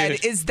and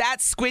said, "Is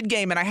that Squid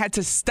Game?" And I had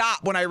to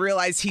stop when I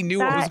realized he knew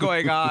what was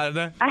going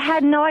on. I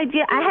had no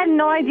idea. I had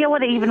no idea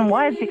what it even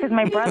was because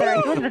my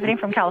brother, he was visiting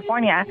from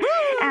California,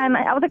 and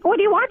I was like, "What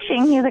are you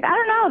watching?" He was like, "I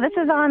don't know. This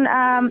is on,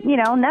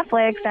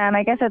 Netflix, and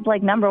I guess it's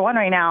like number 1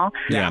 right now."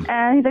 Yeah.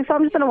 And he's like, "So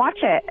I'm just gonna watch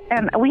it."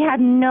 And we had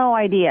no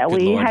idea.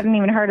 Good we Lord. hadn't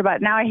even heard about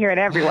it. Now I hear it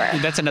everywhere.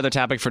 That's another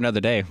topic for another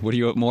day. What are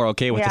you more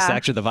okay with, the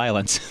sex or the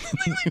violence?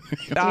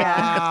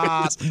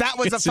 That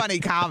was a funny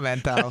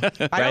comment, though.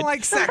 I don't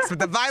like sex, but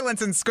the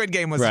violence in Squid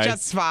Game was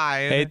just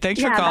fine. Hey,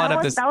 thanks for calling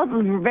up this. That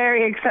was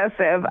very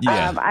excessive.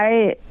 Yeah.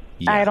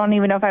 I don't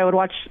even know if I would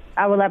watch.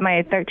 I would let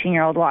my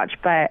 13-year-old watch,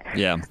 but Did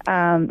you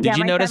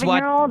my notice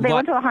 7-year-old, they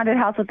went to a haunted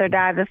house with their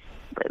dad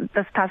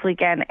this past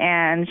weekend,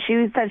 and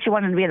she said she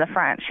wanted to be in the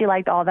front. She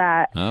liked all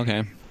that.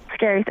 Okay.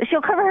 Scary.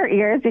 She'll cover her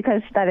ears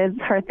because that is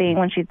her thing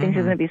when she thinks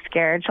she's going to be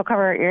scared. She'll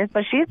cover her ears,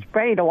 but she's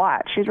ready to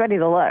watch. She's ready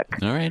to look.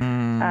 All right.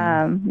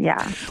 Yeah.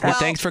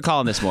 Thanks for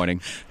calling this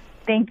morning.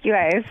 Thank you,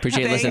 guys.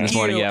 Appreciate listening this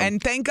morning. Yeah.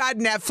 And thank God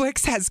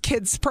Netflix has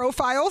kids'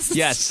 profiles.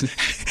 Yes.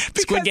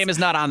 Squid Game is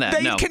not on that.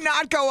 They No.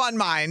 cannot go on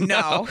mine.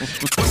 No.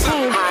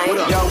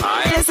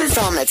 Hi. This is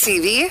on the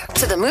TV,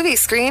 to the movie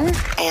screen,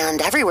 and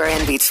everywhere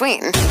in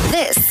between.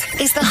 This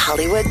is the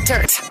Hollywood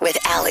Dirt with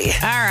Allie.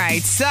 All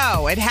right.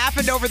 So it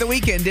happened over the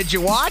weekend. Did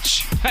you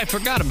watch? I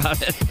forgot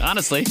about it.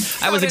 Honestly,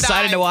 I was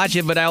excited to watch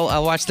it, but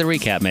I'll watch the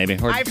recap maybe.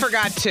 Or I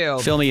forgot to.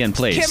 Fill me in,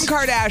 please. Kim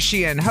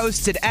Kardashian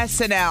hosted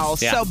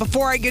SNL. Yeah. So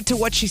before I get to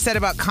what she said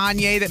about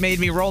Kanye that made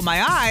me roll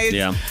my eyes,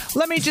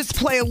 let me just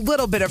play a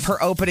little bit of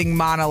her opening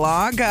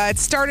monologue. It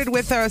started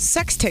with a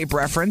sex tape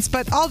reference,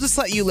 but I'll just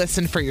let you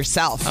listen for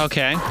yourself.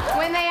 Okay.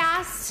 When they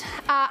asked,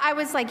 I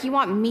was like, you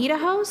want me to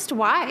host?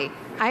 Why?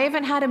 I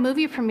haven't had a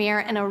movie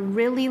premiere in a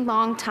really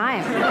long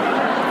time.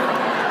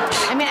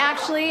 I mean,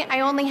 actually,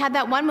 I only had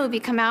that one movie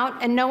come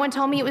out, and no one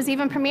told me it was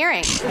even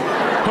premiering.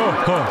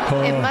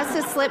 It must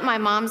have slipped my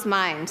mom's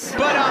mind.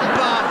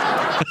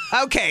 But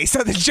okay,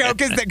 so the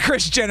joke is that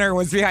Kris Jenner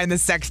was behind the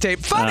sex tape.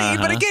 Funny,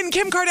 but again,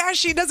 Kim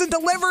Kardashian doesn't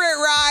deliver it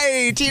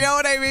right. You know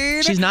what I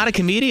mean? She's not a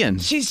comedian.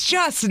 She's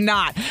just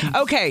not.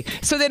 Okay,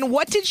 so then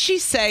what did she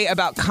say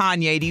about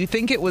Kanye? Do you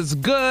think it was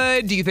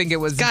good? Do you think it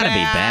was Gotta be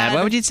bad.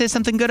 Why would you say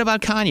something good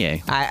about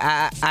Kanye?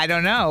 I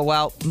don't know.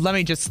 Well, let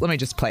me just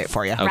play it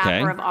for you.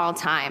 Okay. Rapper of all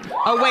time.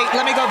 Oh, wait,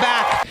 let me go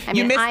back.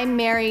 I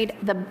married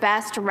the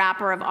best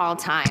rapper of all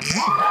time.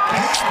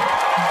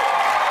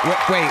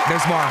 Wait,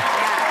 there's more.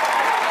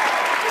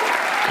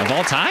 Of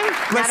all time?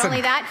 Not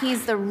only that,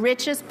 he's the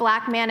richest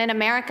black man in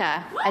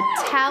America. A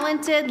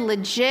talented,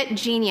 legit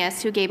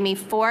genius who gave me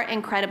 4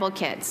 incredible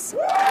kids.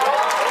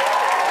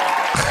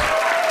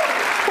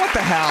 What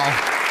the hell?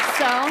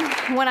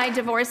 So, when I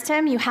divorced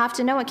him, you have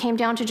to know it came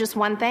down to just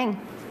one thing.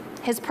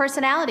 His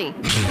personality.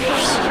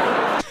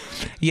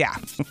 Yeah.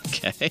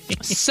 Okay.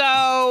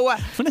 So,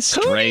 what a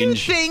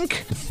strange. Who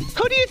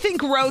do you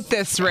think wrote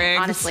this,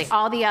 Riggs? Honestly,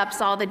 all the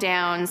ups, all the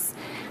downs.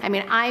 I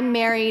mean, I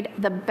married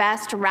the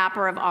best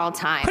rapper of all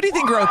time. Who do you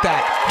think wrote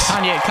that?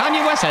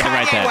 Kanye West had to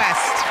write that. Kanye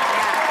West.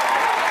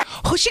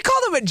 Oh, she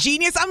called him a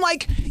genius. I'm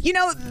like, You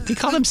know, he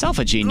called himself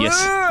a genius.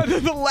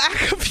 The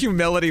lack of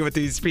humility with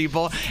these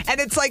people. And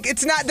it's like,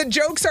 it's not, the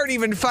jokes aren't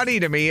even funny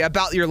to me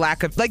about your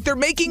lack of, like, they're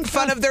making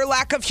fun of their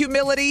lack of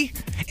humility.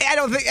 I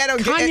don't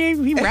get it.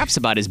 He raps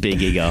about his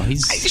big ego.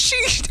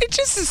 It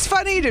just is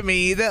funny to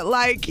me that,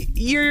 like, doesn't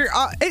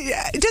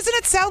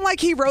it sound like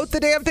he wrote the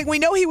damn thing? We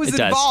know he was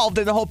involved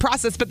in the whole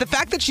process, but the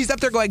fact that she's up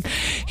there going,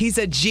 he's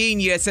a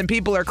genius, and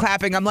people are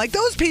clapping, I'm like,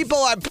 those people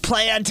are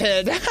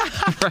planted.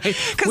 Right.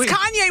 Because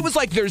Kanye was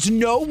like, there's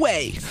no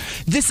way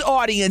this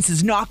audience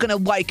is not going to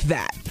like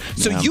that.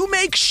 So you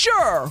make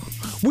sure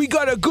we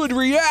got a good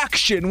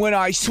reaction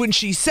when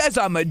she says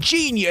I'm a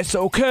genius,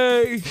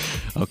 okay?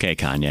 Okay,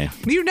 Kanye.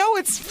 You know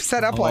it's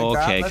set up like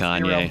that. Okay,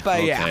 Kanye.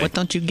 But yeah. What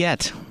don't you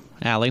get,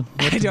 Allie?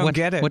 I don't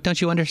get it. What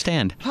don't you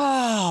understand?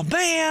 Oh,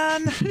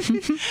 man.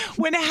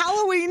 When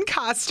Halloween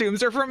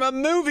costumes are from a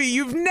movie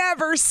you've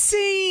never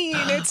seen,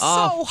 it's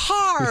so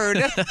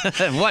hard.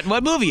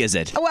 What movie is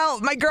it? Well,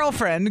 my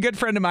girlfriend, a good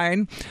friend of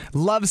mine,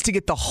 loves to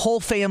get the whole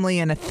family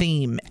in a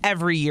theme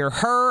every year.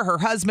 Her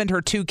husband,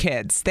 her 2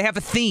 kids. They have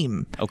a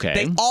theme. Okay.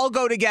 They all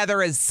go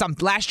together as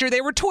something. Last year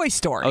they were Toy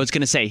Story. I was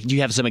going to say, do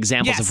you have some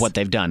examples of what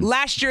they've done?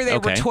 Last year they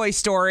were Toy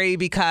Story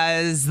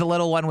because the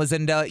little one was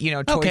into,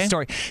 Toy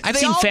Story. So I've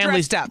seen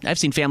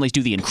families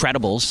do The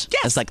Incredibles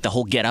as like the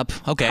whole get-up.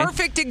 Okay.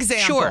 Perfect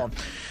example. Sure.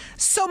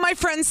 So my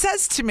friend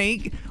says to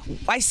me,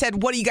 I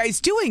said, what are you guys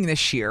doing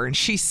this year? And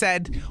she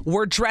said,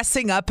 we're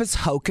dressing up as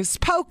Hocus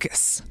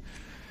Pocus.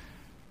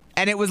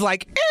 And it was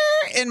like,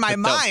 in my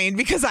mind,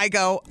 because I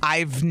go,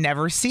 I've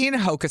never seen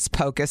Hocus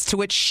Pocus, to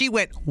which she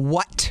went,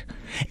 what?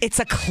 It's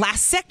a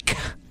classic?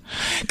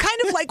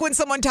 Kind of like when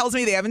someone tells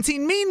me they haven't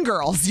seen Mean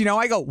Girls.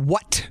 I go,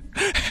 what?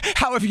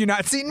 How have you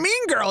not seen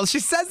Mean Girls? She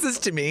says this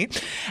to me.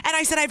 And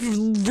I said,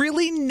 I've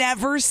really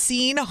never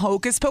seen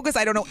Hocus Pocus.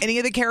 I don't know any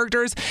of the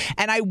characters,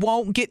 and I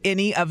won't get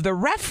any of the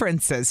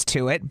references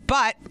to it,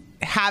 but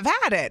have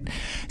at it.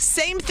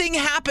 Same thing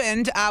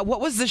happened.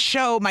 What was the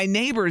show my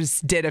neighbors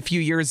did a few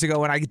years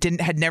ago and I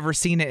had never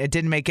seen it? It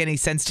didn't make any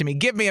sense to me.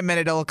 Give me a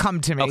minute, it'll come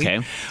to me.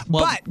 Okay.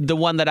 Well, but the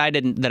one that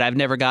I've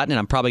never gotten, and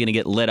I'm probably going to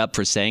get lit up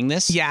for saying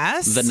this.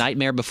 Yes. The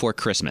Nightmare Before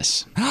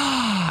Christmas.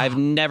 I've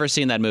never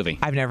seen that movie.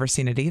 I've never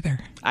seen it either.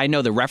 I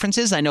know the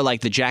references. I know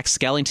like the Jack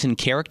Skellington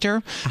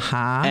character.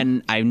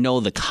 And I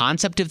know the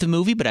concept of the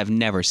movie, but I've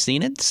never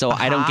seen it. So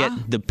I don't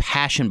get the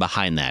passion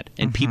behind that.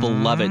 And people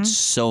love it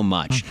so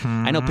much.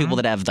 I know people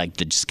that have like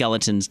the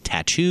skeletons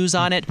tattoos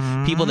on it.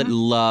 People that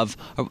love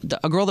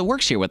a girl that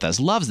works here with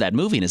us loves that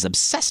movie and is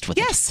obsessed with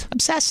it. Yes.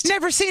 Obsessed.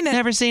 Never seen it.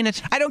 Never seen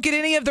it. I don't get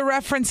any of the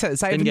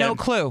references. I have no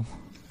clue.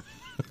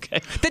 Okay.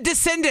 The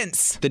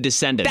Descendants. The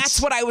Descendants.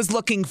 That's what I was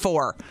looking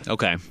for.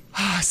 Okay.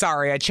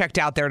 Sorry, I checked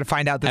out there to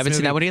find out this I haven't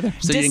seen that one either.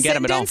 So you didn't get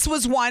them at all. Descendants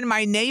was one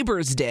my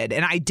neighbors did,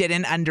 and I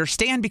didn't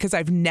understand because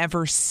I've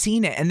never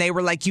seen it. And they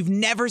were like, you've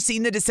never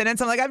seen The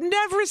Descendants? I'm like, I've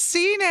never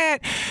seen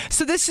it.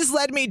 So this has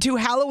led me to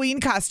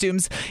Halloween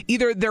costumes.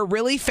 Either they're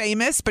really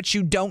famous, but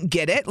you don't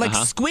get it. Like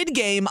Squid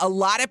Game, a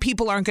lot of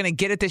people aren't going to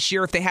get it this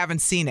year if they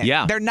haven't seen it.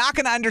 Yeah. They're not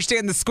going to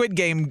understand the Squid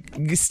Game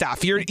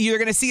stuff. You're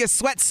going to see a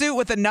sweatsuit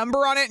with a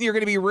number on it, and you're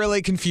going to be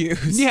really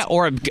confused. Yeah,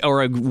 or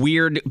a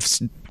weird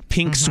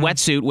pink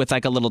sweatsuit with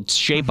like a little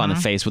shape on the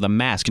face with a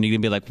mask, and you're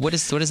gonna be like, what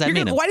does that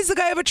mean? Why does the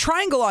guy have a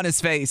triangle on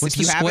his face? What's if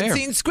you the haven't square?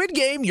 seen Squid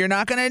Game, you're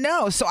not gonna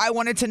know. So I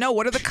wanted to know,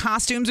 what are the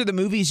costumes or the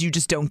movies you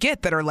just don't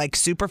get that are like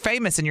super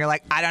famous, and you're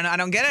like, I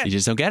don't get it. You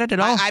just don't get it at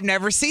all. I've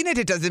never seen it.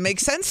 It doesn't make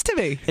sense to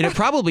me. And it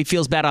probably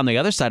feels bad on the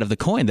other side of the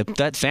coin.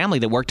 That family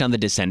that worked on the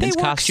Descendants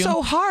costume,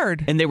 so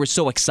hard, and they were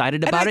so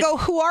excited about it. And I go,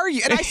 who are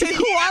you? And I say,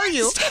 who are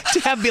you?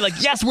 To be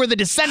like, yes, we're the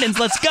Descendants.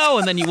 Let's go.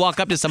 And then you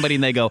walk up to somebody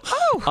and they go,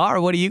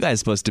 what are you guys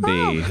supposed to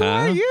be? Who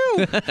are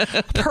you?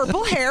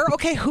 Purple hair.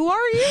 Okay, who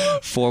are you?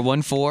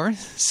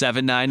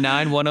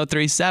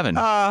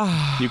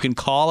 414-799-1037. You can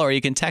call or you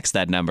can text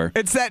that number.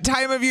 It's that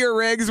time of year,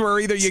 Riggs, where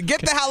either you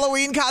get the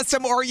Halloween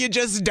costume or you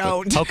just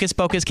don't. Hocus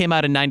Pocus came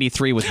out in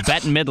 '93 with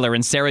Bette Midler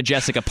and Sarah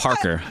Jessica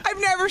Parker.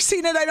 I've never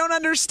seen it. I don't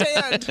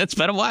understand. It's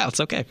been a while. It's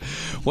okay.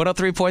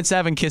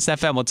 103.7 Kiss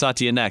FM. We'll talk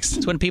to you next.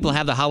 It's when people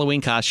have the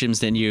Halloween costumes,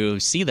 then you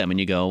see them and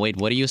you go, wait,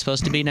 what are you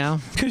supposed to be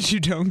now? Because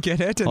you don't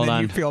get it, and Hold then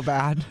on. you feel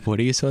bad. What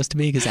are you supposed to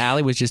be? Because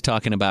Allie was just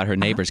talking about her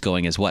neighbors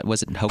going as what?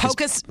 Was it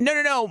Hocus?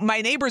 No.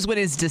 My neighbors went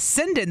as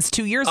Descendants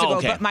 2 years ago,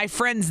 okay. But my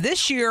friends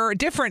this year,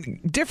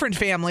 different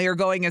family, are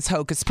going as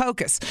Hocus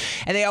Pocus.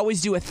 And they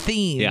always do a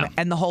theme,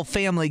 and the whole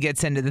family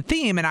gets into the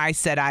theme. And I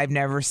said, I've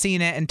never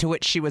seen it, and to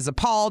which she was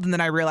appalled. And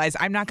then I realized,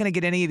 I'm not going to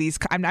get any of these.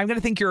 I'm going to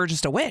think you're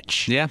just a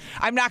witch. Yeah.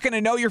 I'm not going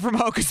to know you're from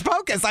Hocus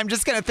Pocus. I'm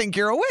just going to think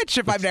you're a witch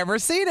if I've never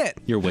seen it.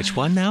 You're which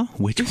one now?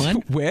 Which one?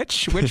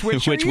 Which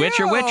witch or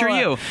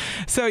you?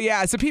 So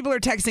people are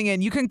texting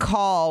in. You can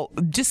call,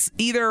 just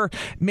either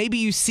maybe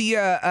you see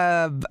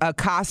a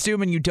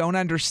costume and you don't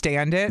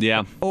understand it,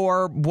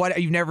 or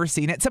what, you've never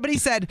seen it. Somebody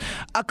said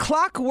a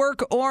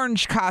Clockwork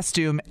Orange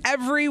costume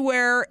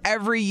everywhere,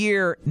 every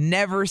year,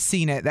 never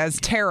seen it. That's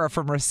Tara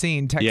from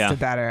Racine texted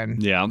that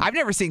in. Yeah. I've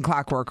never seen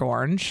Clockwork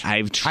Orange.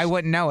 I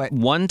wouldn't know it.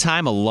 One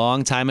time, a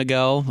long time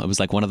ago, it was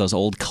like one of those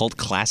old cult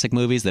classic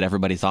movies that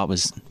everybody thought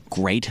was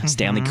great.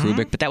 Stanley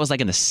Kubrick, but that was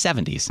like in the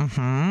 70s.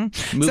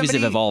 Movies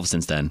have evolved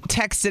since then.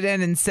 Texted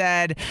in and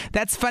said,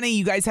 "That's funny.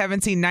 You guys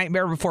haven't seen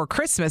Nightmare Before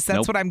Christmas.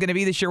 That's what I'm going to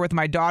be this year with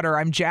my daughter.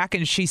 I'm Jack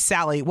and she's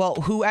Sally." Well,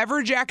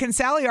 whoever Jack and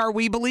Sally are,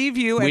 we believe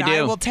you, and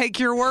I will take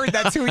your word.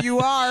 That's who you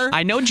are.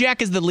 I know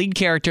Jack is the lead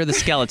character, the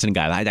skeleton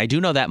guy. I do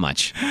know that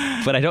much,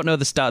 but I don't know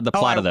the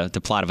plot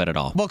of it at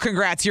all. Well,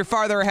 congrats. You're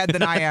farther ahead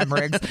than I am,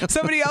 Riggs.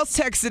 Somebody else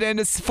texted in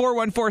to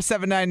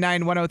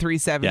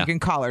 414-799-1037. You can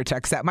call or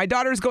text that. "My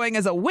daughter's going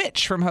as a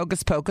witch from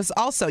Hocus Pocus.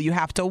 Also, you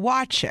have to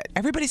watch it."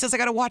 Everybody says I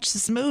got to watch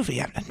this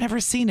movie. I've never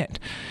seen it.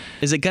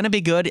 Is it going to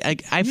be good?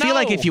 I feel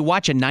like if you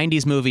watch a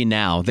 90s movie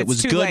now that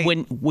was good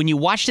when you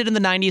watched it in the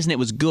 90s and it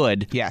was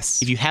good.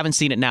 Yes. If you haven't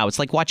seen it now, it's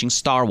like watching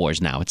Star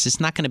Wars now. It's just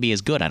not going to be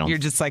as good, I don't think. You're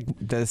just like,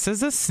 this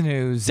is a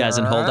snoozer.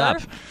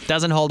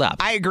 Doesn't hold up.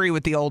 I agree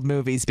with the old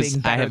movies being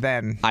better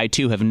then. I,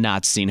 too, have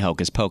not seen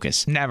Hocus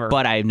Pocus. Never.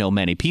 But I know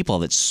many people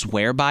that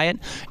swear by it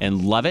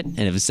and love it and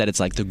have said it's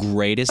like the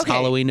greatest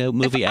Halloween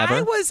movie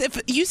ever.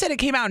 If you said it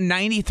came out in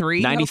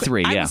 93.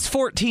 93, I was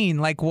 14.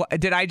 Like, was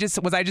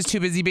I just too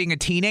busy being a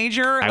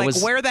teenager?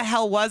 Where the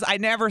hell was I?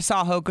 Never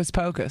saw Hocus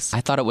Pocus.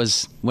 I thought it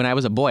was, when I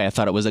was a boy, I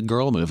thought it was a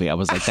girl movie. I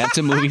was like, that's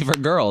a movie for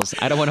girls.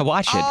 I don't want to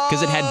watch it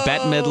because it had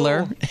Bette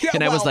Midler.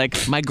 And I was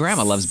like, my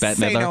grandma loves Bette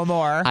Midler. Say no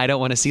more. I don't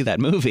want to see that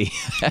movie.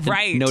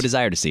 Right. No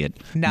desire to see it.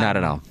 No. Not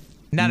at all.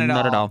 Not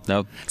at all.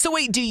 Nope. So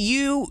wait, do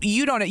you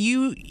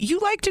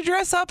like to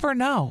dress up or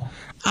no?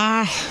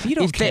 You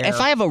don't care. If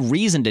I have a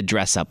reason to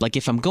dress up, like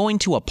if I'm going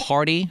to a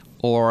party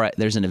or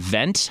there's an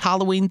event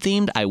Halloween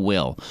themed, I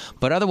will.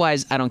 But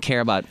otherwise, I don't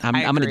care about. I'm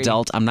an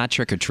adult. I'm not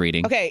trick or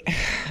treating. Okay,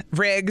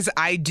 Riggs,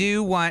 I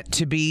do want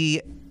to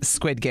be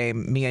Squid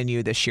Game, me and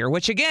you this year,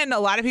 which again, a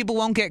lot of people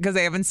won't get because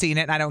they haven't seen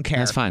it, and I don't care.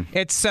 That's fine.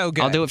 It's so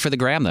good. I'll do it for the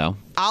gram, though.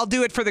 I'll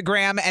do it for the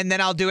gram, and then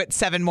I'll do it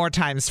 7 more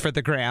times for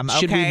the gram. Okay?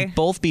 Should we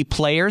both be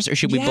players, or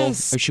should we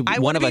both? Or should one of us?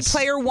 I want to be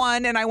player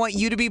 1, and I want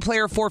you to be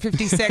player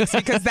 456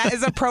 because that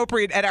is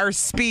appropriate at our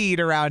speed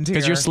around here.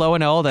 Because you're slow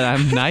and old, and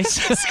I'm nice.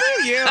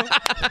 Screw you.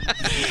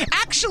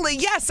 Actually,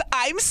 yes,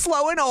 I'm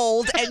slow and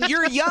old, and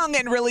you're young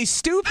and really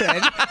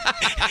stupid.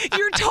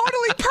 You're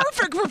totally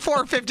perfect for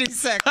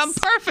 456. I'm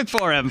perfect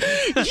for him.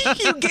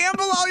 You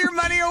gamble all your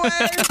money away.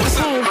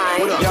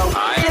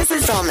 Hi. This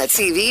is on the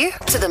TV,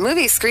 to the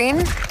movie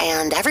screen,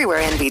 and everywhere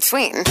in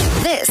between.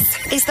 This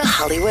is the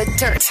Hollywood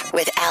Dirt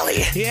with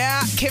Allie.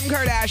 Yeah, Kim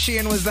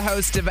Kardashian was the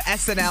host of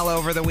SNL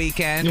over the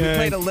weekend. We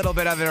played a little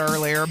bit of it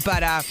earlier,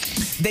 but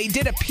they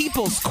did a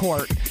People's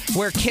Court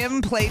where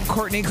Kim played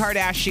Kourtney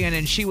Kardashian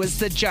and she was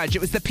the judge. It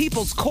was the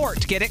People's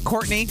Court. Get it,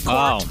 Kourtney?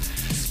 Court.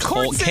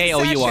 Court.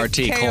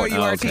 K-O-U-R-T.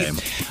 K-O-U-R-T. Okay.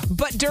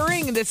 But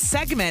during this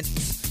segment,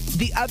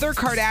 the other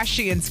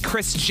Kardashians,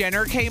 Kris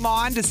Jenner came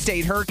on to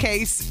state her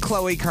case.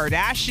 Khloe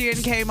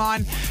Kardashian came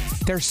on.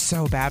 They're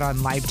so bad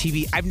on live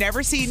TV. I've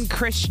never seen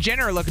Kris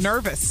Jenner look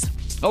nervous.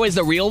 Oh, is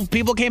the real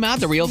people came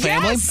out? The real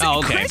family? Yes, oh,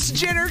 okay. Kris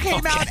Jenner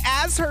came out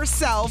as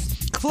herself.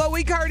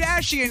 Khloe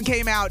Kardashian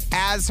came out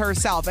as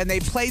herself, and they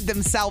played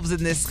themselves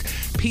in this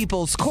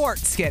People's Court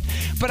skit.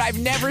 But I've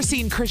never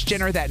seen Kris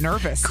Jenner that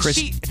nervous.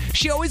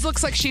 She always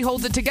looks like she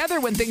holds it together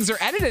when things are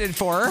edited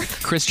for her.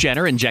 Kris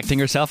Jenner injecting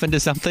herself into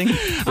something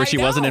where she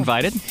wasn't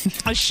invited?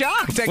 I'm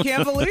shocked. I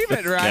can't believe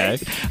it,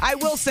 right? Okay. I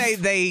will say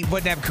they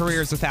wouldn't have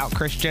careers without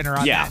Kris Jenner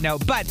on that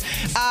note. But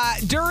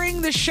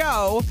during the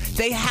show,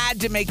 they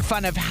had to make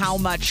fun of how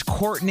much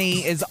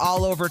Kourtney is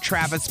all over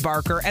Travis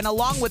Barker, and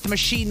along with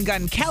Machine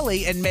Gun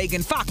Kelly and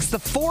Megan Fox. The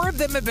 4 of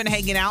them have been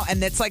hanging out,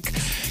 and it's like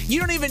you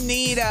don't even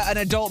need an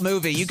adult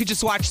movie. You could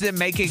just watch them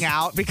making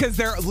out because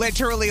they're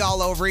literally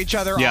all over each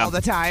other all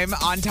the time,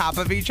 on top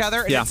of each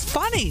other, and it's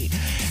funny.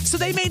 So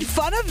they made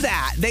fun of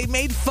that. They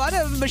made fun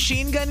of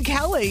Machine Gun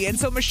Kelly, and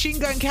so Machine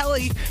Gun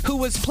Kelly, who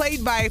was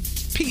played by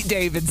Pete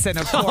Davidson,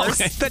 of course,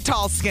 the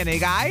tall, skinny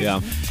guy,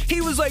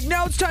 he was like,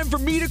 "Now it's time for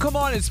me to come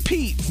on as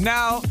Pete."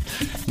 No.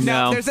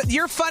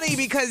 You're funny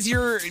because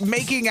you're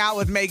making out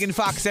with Megan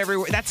Fox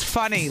everywhere. That's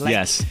funny. Like,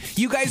 yes.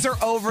 You guys are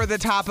over the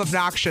top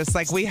obnoxious.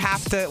 Like, we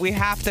have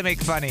to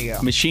make fun of you.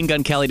 Machine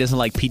Gun Kelly doesn't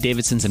like Pete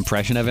Davidson's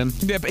impression of him.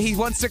 Yeah, but he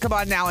wants to come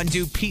on now and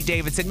do Pete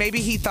Davidson. Maybe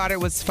he thought it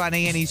was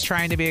funny and he's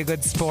trying to be a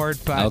good sport,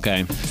 but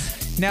okay.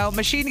 No,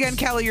 Machine Gun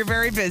Kelly, you're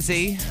very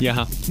busy.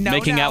 Yeah.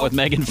 Making out with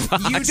Megan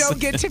Fox. You don't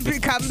get to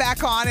come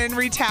back on in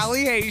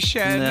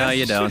retaliation. No,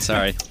 you don't.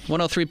 Sorry.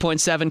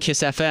 103.7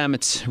 Kiss FM.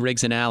 It's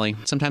Riggs and Allie.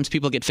 Sometimes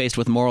people get faced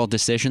with moral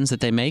decisions that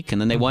they make, and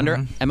then they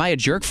wonder, am I a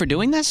jerk for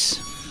doing this?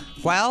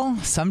 Well,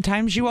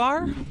 sometimes you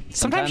are.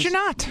 Sometimes you're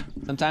not.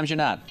 Sometimes you're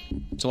not.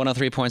 It's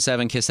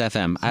 103.7 Kiss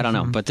FM. I don't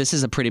know, but this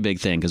is a pretty big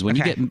thing because when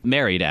you get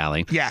married,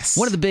 Allie, yes,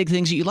 one of the big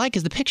things that you like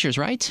is the pictures,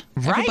 right?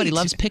 Everybody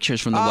loves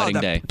pictures from the wedding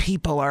day.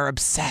 People are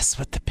obsessed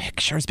with the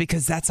pictures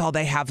because that's all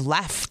they have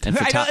left. And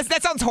I know,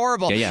 that sounds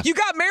horrible. Yeah. You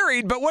got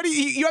married, but what do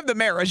you have the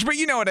marriage, but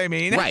you know what I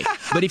mean. Right.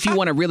 But if you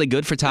want a really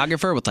good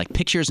photographer with like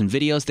pictures and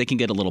videos, they can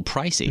get a little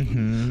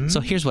pricey.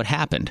 So here's what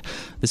happened.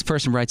 This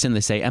person writes in,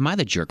 they say, "Am I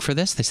the jerk for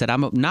this?" They said,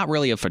 "I'm not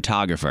really a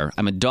photographer.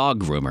 I'm a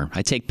dog groomer.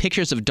 I take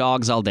pictures of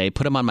dogs all day,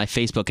 put them on my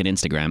Facebook and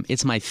Instagram. Instagram.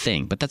 It's my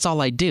thing, but that's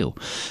all I do.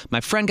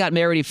 My friend got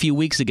married a few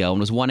weeks ago and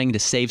was wanting to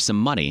save some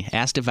money,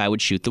 asked if I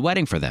would shoot the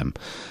wedding for them.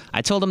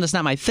 I told them that's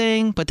not my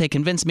thing, but they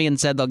convinced me and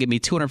said they'll give me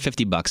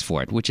 $250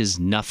 for it, which is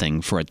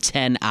nothing for a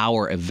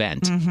 10-hour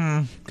event.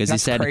 Because he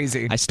said,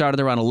 crazy. I started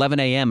around 11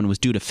 a.m. and was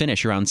due to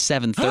finish around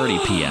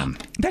 7:30 p.m.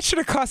 That should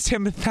have cost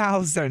him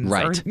thousands.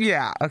 Right.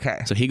 Yeah,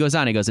 okay. So he goes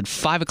on, he goes, at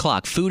 5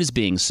 o'clock, food is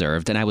being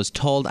served, and I was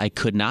told I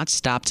could not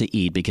stop to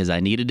eat because I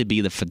needed to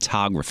be the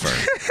photographer.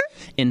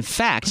 In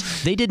fact,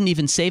 they didn't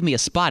even save me a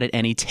spot at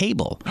any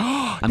table.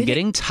 I'm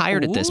getting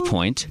tired at this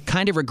point,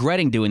 kind of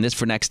regretting doing this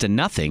for next to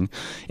nothing.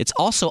 It's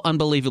also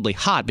unbelievably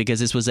hot because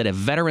this was at a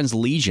Veterans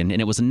Legion,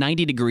 and it was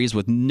 90 degrees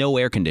with no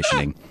air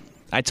conditioning.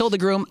 I told the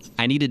groom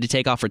I needed to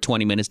take off for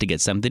 20 minutes to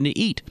get something to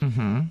eat.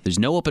 There's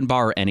no open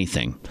bar or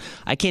anything.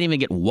 I can't even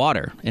get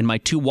water, and my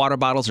 2 water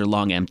bottles are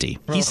long empty.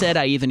 He said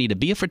I either need to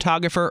be a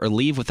photographer or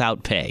leave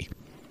without pay.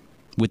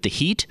 With the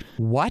heat,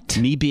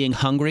 me being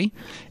hungry,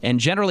 and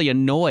generally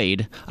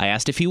annoyed, I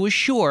asked if he was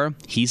sure.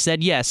 He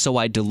said yes, so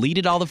I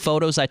deleted all the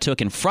photos I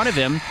took in front of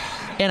him,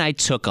 and I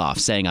took off,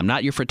 saying, I'm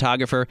not your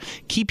photographer.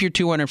 Keep your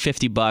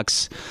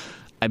 $250.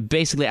 I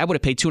would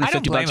have paid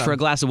 $250 for a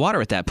glass of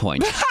water at that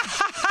point.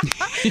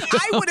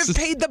 I would have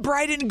paid the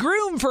bride and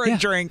groom for a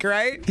drink,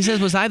 right? He says,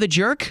 was I the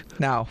jerk?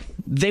 No.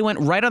 They went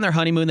right on their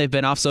honeymoon. They've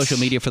been off social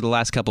media for the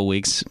last couple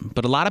weeks,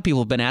 but a lot of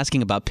people have been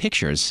asking about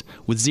pictures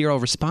with 0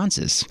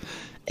 responses.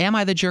 Am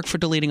I the jerk for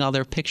deleting all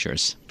their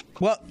pictures?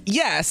 Well,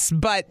 yes,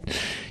 but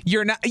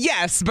you're not.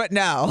 Yes, but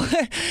no.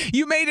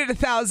 You made it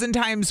 1,000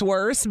 times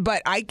worse,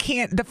 but I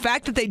can't. The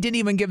fact that they didn't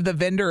even give the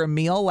vendor a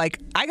meal, like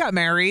I got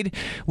married,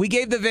 we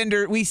gave the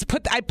vendor,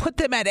 I put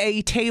them at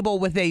a table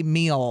with a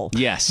meal.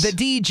 Yes. The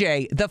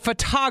DJ, the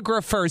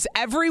photographers,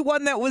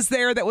 everyone that was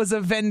there that was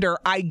a vendor,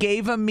 I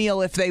gave a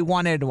meal if they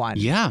wanted one.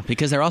 Yeah,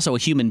 because they're also a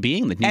human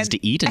being that needs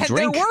to eat and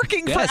drink. And they're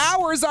working for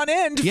hours on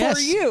end for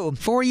you.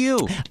 For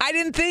you. I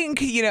didn't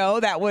think,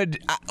 that would,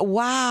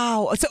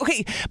 wow. So,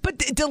 okay, but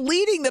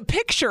deleting the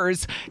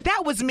pictures,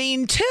 that was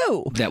mean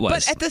too. That was.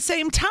 But at the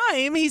same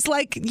time, he's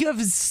like, you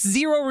have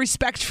 0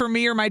 respect for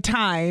me or my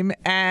time,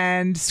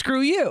 and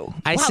screw you.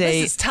 This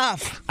is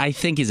tough. I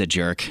think he's a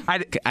jerk.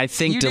 I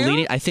think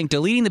do? I think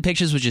deleting the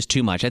pictures was just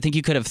too much. I think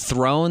you could have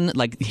thrown,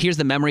 here's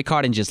the memory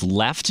card and just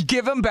left.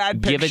 Give him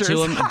bad pictures. Give it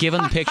to him. Give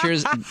him the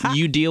pictures.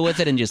 You deal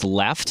with it and just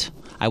left.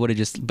 I would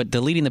have but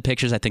deleting the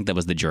pictures, I think that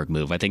was the jerk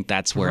move. I think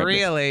that's where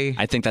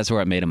I think that's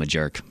where it made him a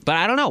jerk. But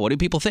I don't know. What do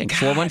people think?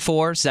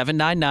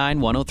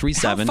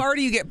 414-799-1037. How far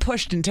do you get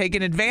pushed and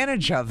taken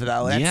advantage of,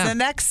 though? That's the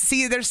next.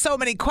 See, there's so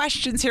many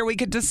questions here we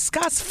could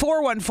discuss.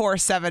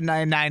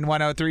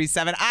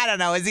 414-799-1037. I don't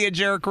know. Is he a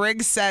jerk?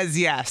 Riggs says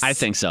yes. I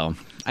think so.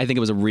 I think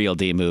it was a real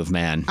D move,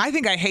 man. I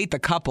think I hate the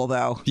couple,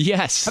 though.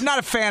 Yes. I'm not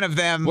a fan of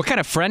them. What kind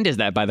of friend is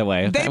that, by the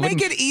way? They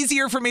make it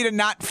easier for me to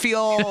not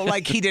feel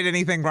like he did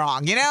anything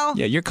wrong, Yeah,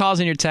 your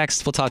calls and your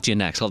texts. We'll talk to you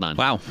next. Hold on.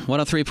 Wow.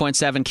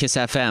 103.7 KISS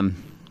FM.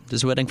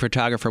 This wedding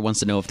photographer wants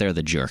to know if they're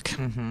the jerk.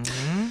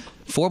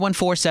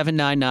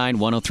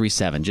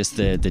 414-799-1037. Just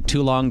the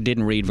too long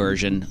didn't read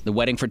version. The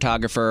wedding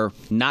photographer,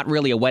 not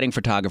really a wedding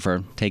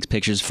photographer, takes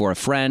pictures for a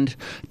friend.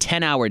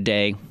 10-hour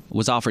day.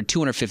 Was offered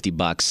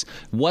 $250.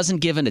 Wasn't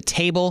given a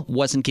table,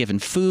 wasn't given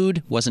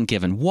food, wasn't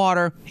given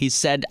water. He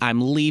said,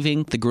 I'm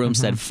leaving. The groom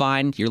said,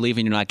 fine, you're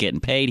leaving, you're not getting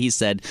paid. He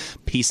said,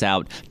 peace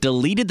out.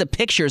 Deleted the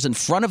pictures in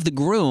front of the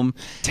groom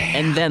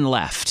and then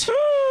left.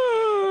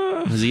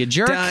 Was he a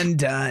jerk? Dun,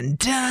 dun,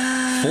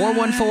 dun.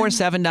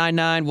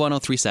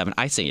 414-799-1037.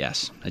 I say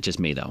yes. That's just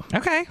me, though.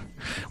 Okay.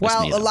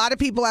 Well, a lot of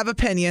people have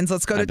opinions.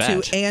 Let's go to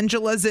 2.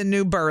 Angela's in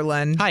New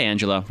Berlin. Hi,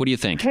 Angela. What do you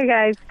think? Hey,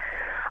 guys.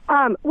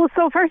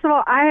 So first of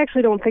all, I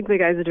actually don't think the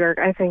guy's a jerk.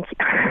 I think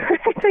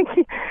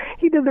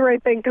he did the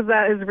right thing because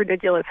that is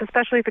ridiculous,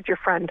 especially if it's your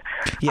friend.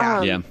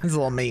 Yeah, he's a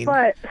little mean.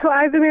 But so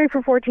I've been married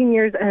for 14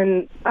 years,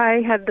 and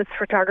I had this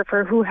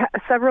photographer who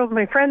several of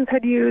my friends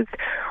had used.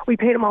 We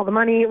paid him all the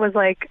money. It was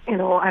like, I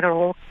don't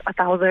know,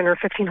 $1,000 or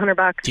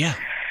 $1,500. Yeah.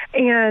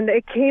 And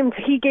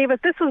he gave us,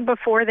 this was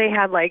before they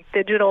had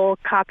digital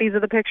copies of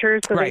the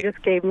pictures, so they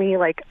just gave me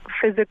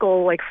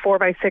physical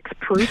 4x6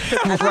 proof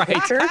of the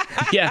picture.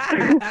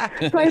 Yeah.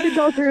 So I had to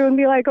go through and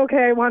be like,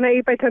 okay, I want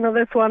an 8x10 of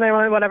this one, I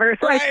want whatever.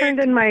 So I turned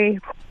in my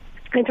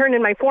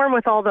form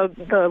with all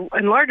the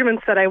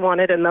enlargements that I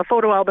wanted and the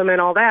photo album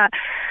and all that,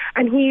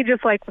 and he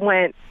just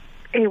went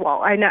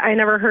AWOL. I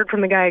never heard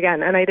from the guy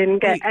again, and I didn't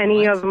get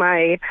any of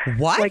my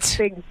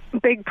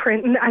big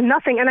print,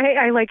 nothing. And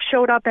I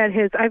showed up at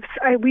his. I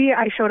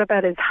showed up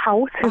at his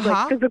house, his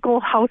physical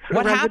house.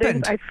 What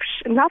residence. happened?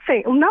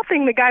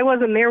 Nothing. The guy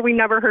wasn't there. We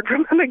never heard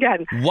from him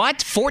again.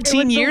 What?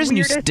 14 years and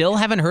you still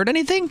haven't heard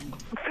anything?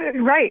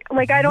 Right.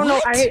 I don't know.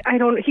 I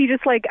don't. He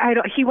just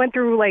he went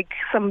through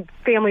some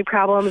family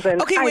problems and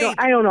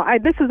I don't know.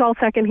 This is all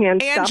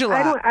secondhand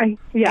Angela, stuff.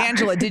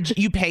 Angela, did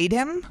you paid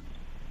him?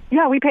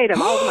 Yeah, we paid him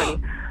all the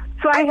money.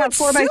 So I have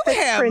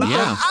 4x6 prints.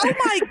 Yeah. Oh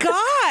my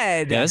God!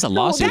 Yeah, there's a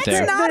lawsuit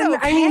there. That's not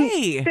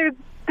okay.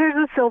 There's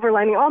a silver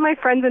lining. All my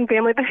friends and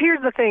family, but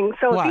here's the thing.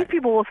 So these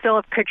people will still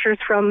have pictures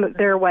from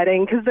their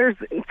wedding because there's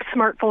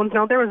smartphones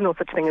now. There was no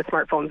such thing as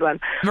smartphones then.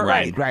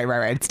 Right.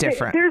 It's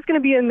different. There's going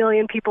to be a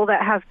million people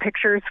that have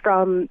pictures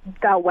from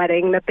that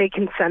wedding that they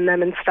can send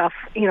them and stuff.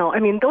 You know, I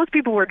mean, those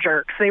people were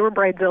jerks. They were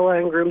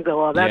Bridezilla and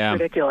Groomzilla. That's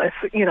ridiculous,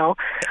 you know.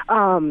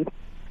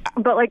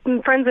 But like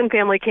friends and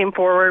family came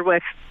forward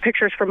with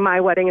pictures from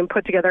my wedding and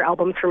put together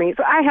albums for me.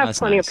 So I have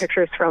plenty of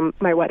pictures from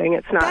my wedding.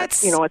 It's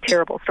not, a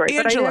terrible story.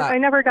 Angela, but I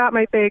never got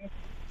my big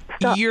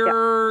stuff.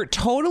 You're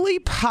totally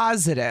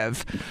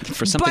positive.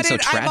 For something so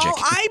tragic.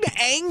 I'm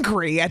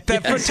angry at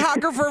the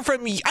photographer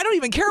from, I don't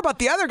even care about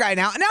the other guy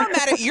now. Now I'm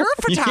mad at your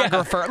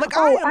photographer. Like,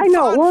 I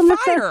know. Well,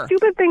 the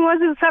stupid thing was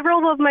is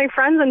several of my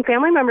friends and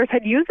family members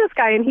had used this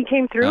guy, and he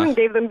came through and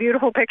gave them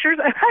beautiful pictures,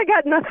 and I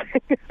got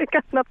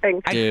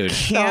nothing. Dude.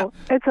 So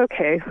it's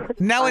okay.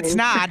 No, it's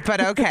not,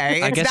 but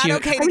okay. It's not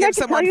okay to give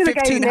someone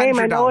 $1,500.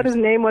 I know what his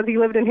name was. He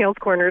lived in Hales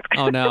Corners.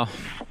 Oh, no.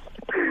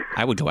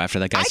 I would go after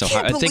that guy so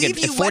hard. I think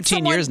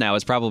 14 years now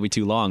is probably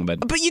too long, but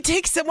you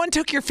someone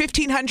took your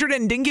 $1,500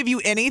 and didn't give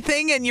you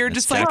anything, and you're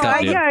just like,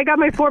 I got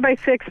my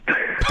 4x6.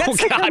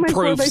 That's my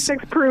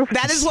 4x6 proof.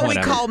 That is what we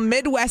call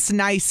Midwest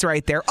nice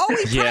right there. Oh,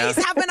 he's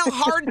having a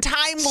hard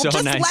time. We'll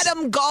just let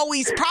him go.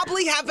 He's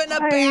probably having a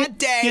bad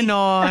day. You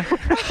know,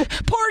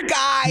 poor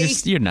guy.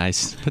 You're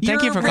nice. But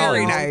thank you for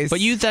calling. Nice. But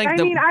you think?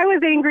 I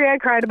was angry. I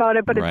cried about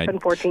it, but it's been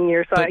 14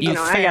 years, so I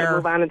got to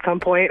move on at some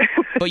point.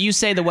 But you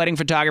say the wedding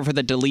photographer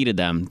that deleted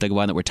them, the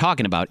one that we're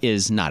talking about,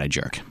 is not a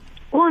jerk.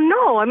 Well,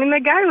 no. I mean, the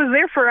guy was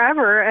there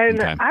forever,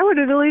 and I would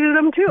have deleted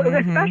him too,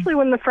 especially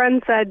when the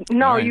friend said,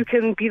 no, you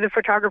can be the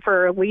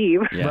photographer or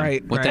leave. Yeah.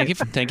 Right. Well,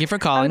 thank you for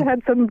calling. I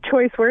had some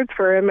choice words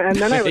for him, and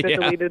then I would have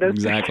deleted him.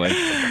 Exactly.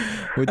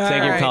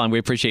 Thank you for calling. We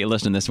appreciate you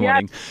listening this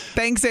morning.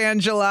 Thanks,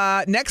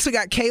 Angela. Next, we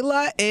got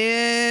Kayla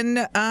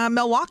in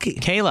Milwaukee.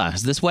 Kayla,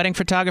 is this wedding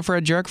photographer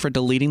a jerk for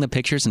deleting the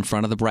pictures in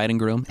front of the bride and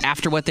groom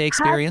after what they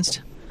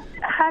experienced?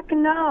 Heck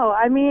no.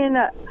 I mean,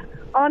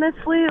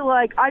 honestly,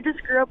 like, I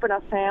just grew up in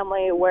a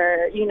family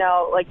where,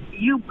 like,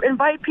 you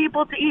invite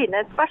people to eat,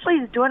 and especially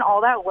he's doing all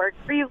that work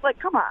for you. Like,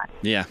 come on.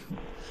 Yeah.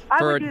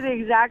 I would do the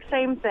exact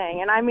same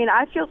thing. And, I mean,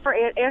 I feel for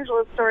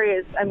Angela's story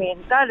is, I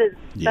mean, that's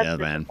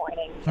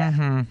disappointing.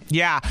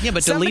 Yeah. Yeah,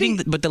 but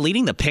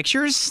deleting the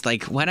pictures?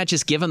 Like, why not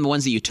just give them the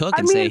ones that you took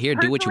and say, here,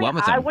 do what you want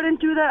with them? I wouldn't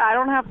do that. I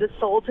don't have the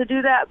soul to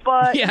do that.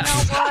 But you know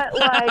what?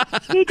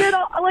 Like, he did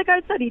like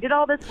I said, he did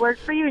all this work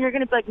for you, and you're going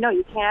to be like, no,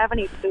 you can't have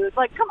any food.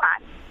 Like, come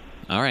on.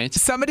 All right.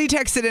 Somebody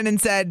texted in and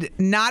said,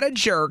 not a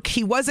jerk.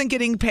 He wasn't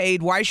getting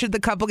paid. Why should the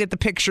couple get the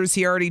pictures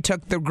he already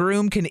took? The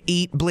groom can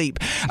eat bleep.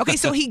 Okay,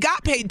 so he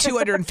got paid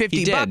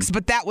 $250,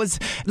 but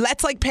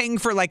that's like paying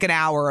for like an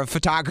hour of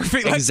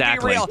photography. Let's be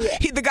real.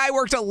 The guy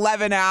worked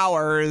 11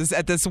 hours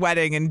at this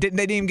wedding, and they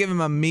didn't even give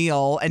him a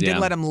meal and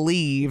didn't let him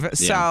leave.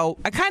 So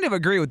I kind of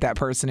agree with that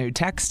person who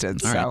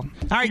texted. All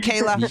right,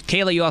 Kayla.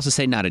 Kayla, you also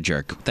say not a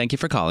jerk. Thank you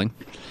for calling.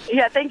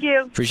 Yeah, thank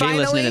you. Appreciate you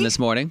listening in this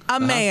morning. A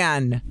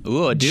man.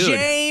 Ooh, a dude.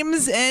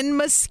 James in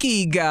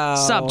Muskego.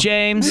 Sup,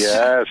 James?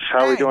 Yes.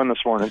 How are we doing this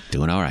morning?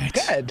 Doing all right.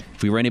 Good.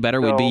 If we were any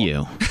better, we'd be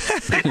you.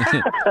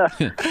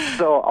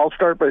 So I'll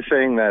start by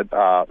saying that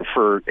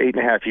for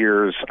 8.5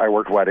 years, I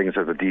worked weddings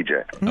as a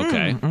DJ.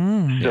 Okay.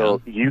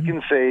 So you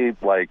can say,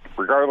 like,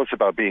 regardless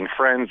about being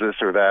friends, this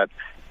or that,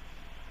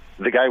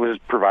 the guy was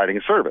providing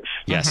a service.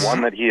 Yes.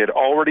 One that he had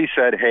already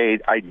said, hey,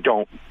 I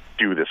don't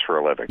do this for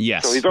a living.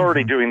 Yes. So he's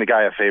already doing the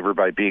guy a favor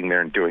by being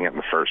there and doing it in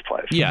the first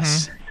place.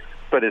 Yes.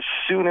 But as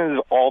soon as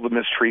all the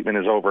mistreatment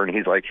is over and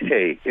he's like,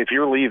 hey, if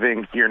you're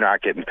leaving, you're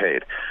not getting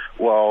paid.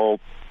 Well,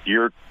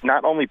 you're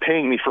not only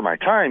paying me for my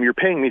time, you're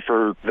paying me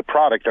for the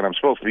product that I'm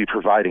supposed to be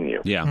providing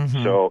you. Yeah.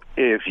 So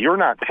if you're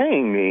not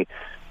paying me,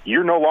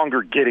 you're no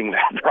longer getting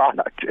that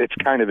product. It's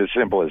kind of as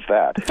simple as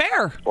that.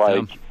 Fair.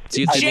 Like,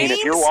 I mean,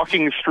 if you're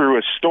walking through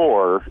a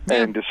store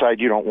and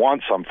decide you don't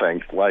want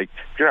something, like,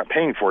 if you're not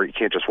paying for it, you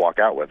can't just walk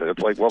out with it. It's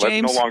like, well,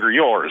 James, that's no longer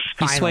yours.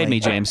 You swayed me,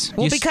 James.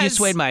 Well, you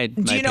swayed my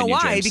do you know opinion,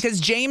 why? James.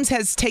 Because James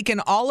has taken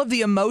all of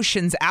the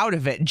emotions out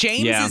of it.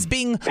 James is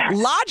being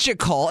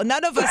logical.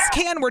 None of us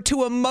can. We're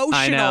too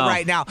emotional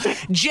right now.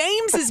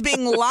 James is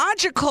being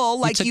logical,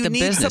 like you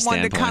need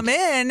someone to come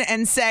in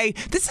and say,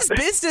 this is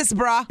business,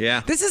 bruh.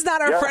 Yeah. This is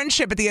not our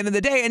friendship at the end of the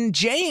day. And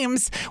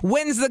James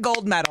wins the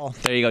gold medal.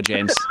 There you go,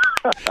 James.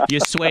 You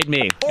swayed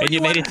me. Or and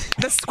you made it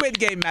the Squid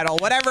Game medal,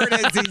 whatever it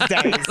is these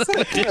days.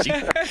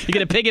 You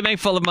get a piggy bank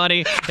full of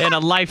money and a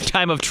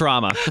lifetime of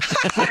trauma.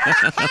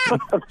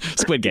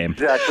 Squid Game.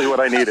 Exactly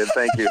what I needed.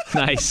 Thank you.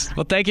 Nice.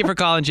 Well, thank you for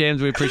calling,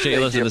 James. We appreciate you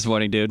listening this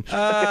morning, dude.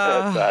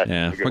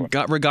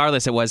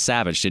 Regardless, it was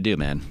savage to do,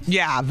 man.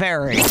 Yeah,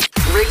 very.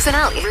 Riggs and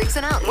Out.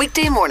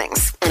 Weekday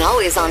mornings. And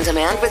always on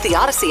demand with the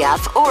Odyssey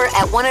app or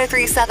at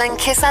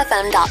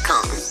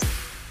 1037kissfm.com.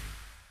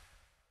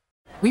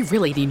 We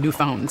really need new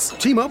phones.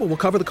 T-Mobile will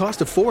cover the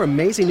cost of 4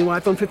 amazing new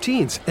iPhone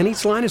 15s, and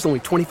each line is only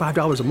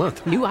 $25 a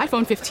month. New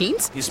iPhone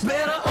 15s? It's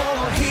better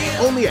over here.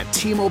 Only at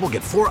T-Mobile,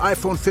 get 4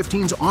 iPhone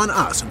 15s on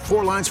us and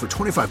 4 lines for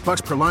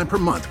 $25 per line per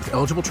month with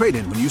eligible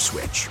trade-in when you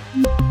switch.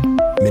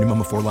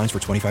 Minimum of 4 lines for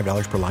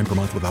 $25 per line per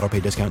month with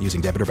autopay discount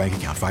using debit or bank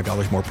account.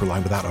 $5 more per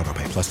line without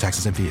autopay, plus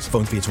taxes and fees.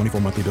 Phone fee at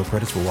 24 monthly bill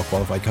credits for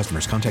well-qualified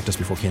customers. Contact us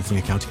before canceling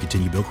account to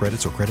continue bill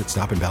credits or credit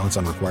stop and balance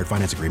on required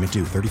finance agreement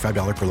due.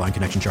 $35 per line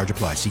connection charge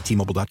applies. See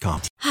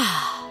T-Mobile.com.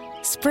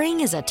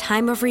 Spring is a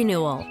time of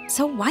renewal,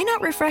 so why not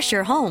refresh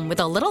your home with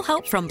a little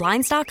help from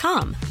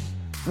Blinds.com?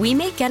 We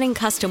make getting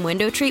custom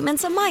window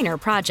treatments a minor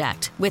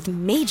project with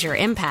major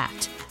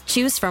impact.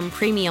 Choose from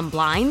premium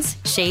blinds,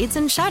 shades,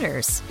 and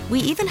shutters.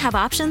 We even have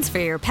options for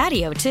your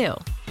patio, too.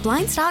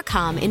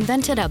 Blinds.com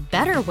invented a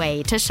better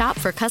way to shop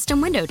for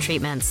custom window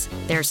treatments.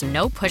 There's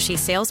no pushy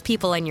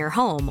salespeople in your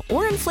home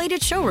or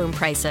inflated showroom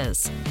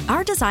prices.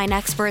 Our design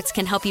experts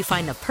can help you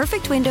find the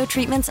perfect window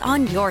treatments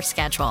on your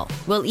schedule.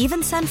 We'll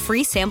even send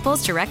free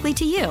samples directly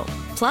to you.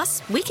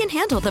 Plus, we can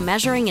handle the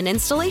measuring and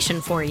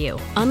installation for you.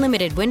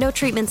 Unlimited window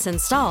treatments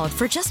installed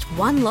for just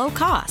one low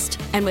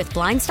cost. And with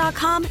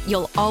Blinds.com,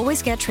 you'll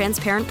always get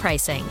transparent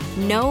pricing.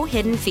 No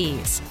hidden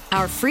fees.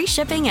 Our free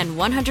shipping and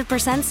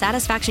 100%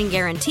 satisfaction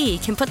guarantee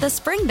can put the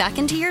spring back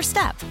into your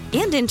step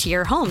and into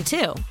your home,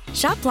 too.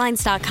 Shop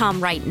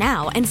Blinds.com right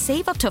now and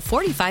save up to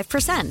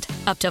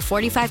 45%. Up to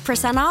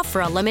 45% off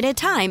for a limited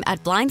time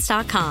at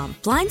Blinds.com.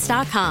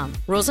 Blinds.com.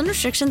 Rules and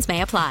restrictions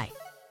may apply.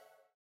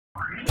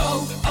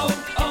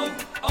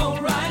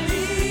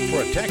 O'Reilly.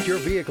 Protect your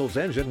vehicle's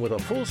engine with a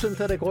full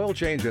synthetic oil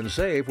change and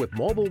save with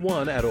Mobil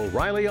 1 at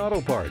O'Reilly Auto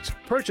Parts.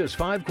 Purchase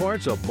 5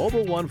 quarts of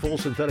Mobil 1 full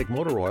synthetic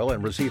motor oil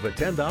and receive a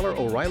 $10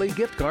 O'Reilly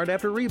gift card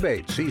after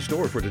rebate. See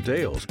store for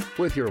details.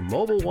 With your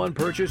Mobil 1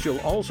 purchase, you'll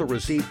also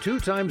receive 2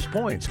 times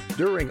points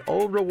during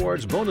O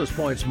Rewards Bonus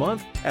Points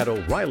Month at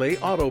O'Reilly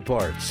Auto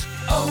Parts.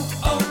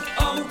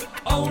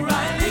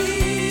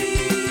 O'Reilly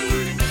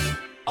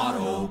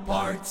Auto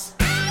Parts.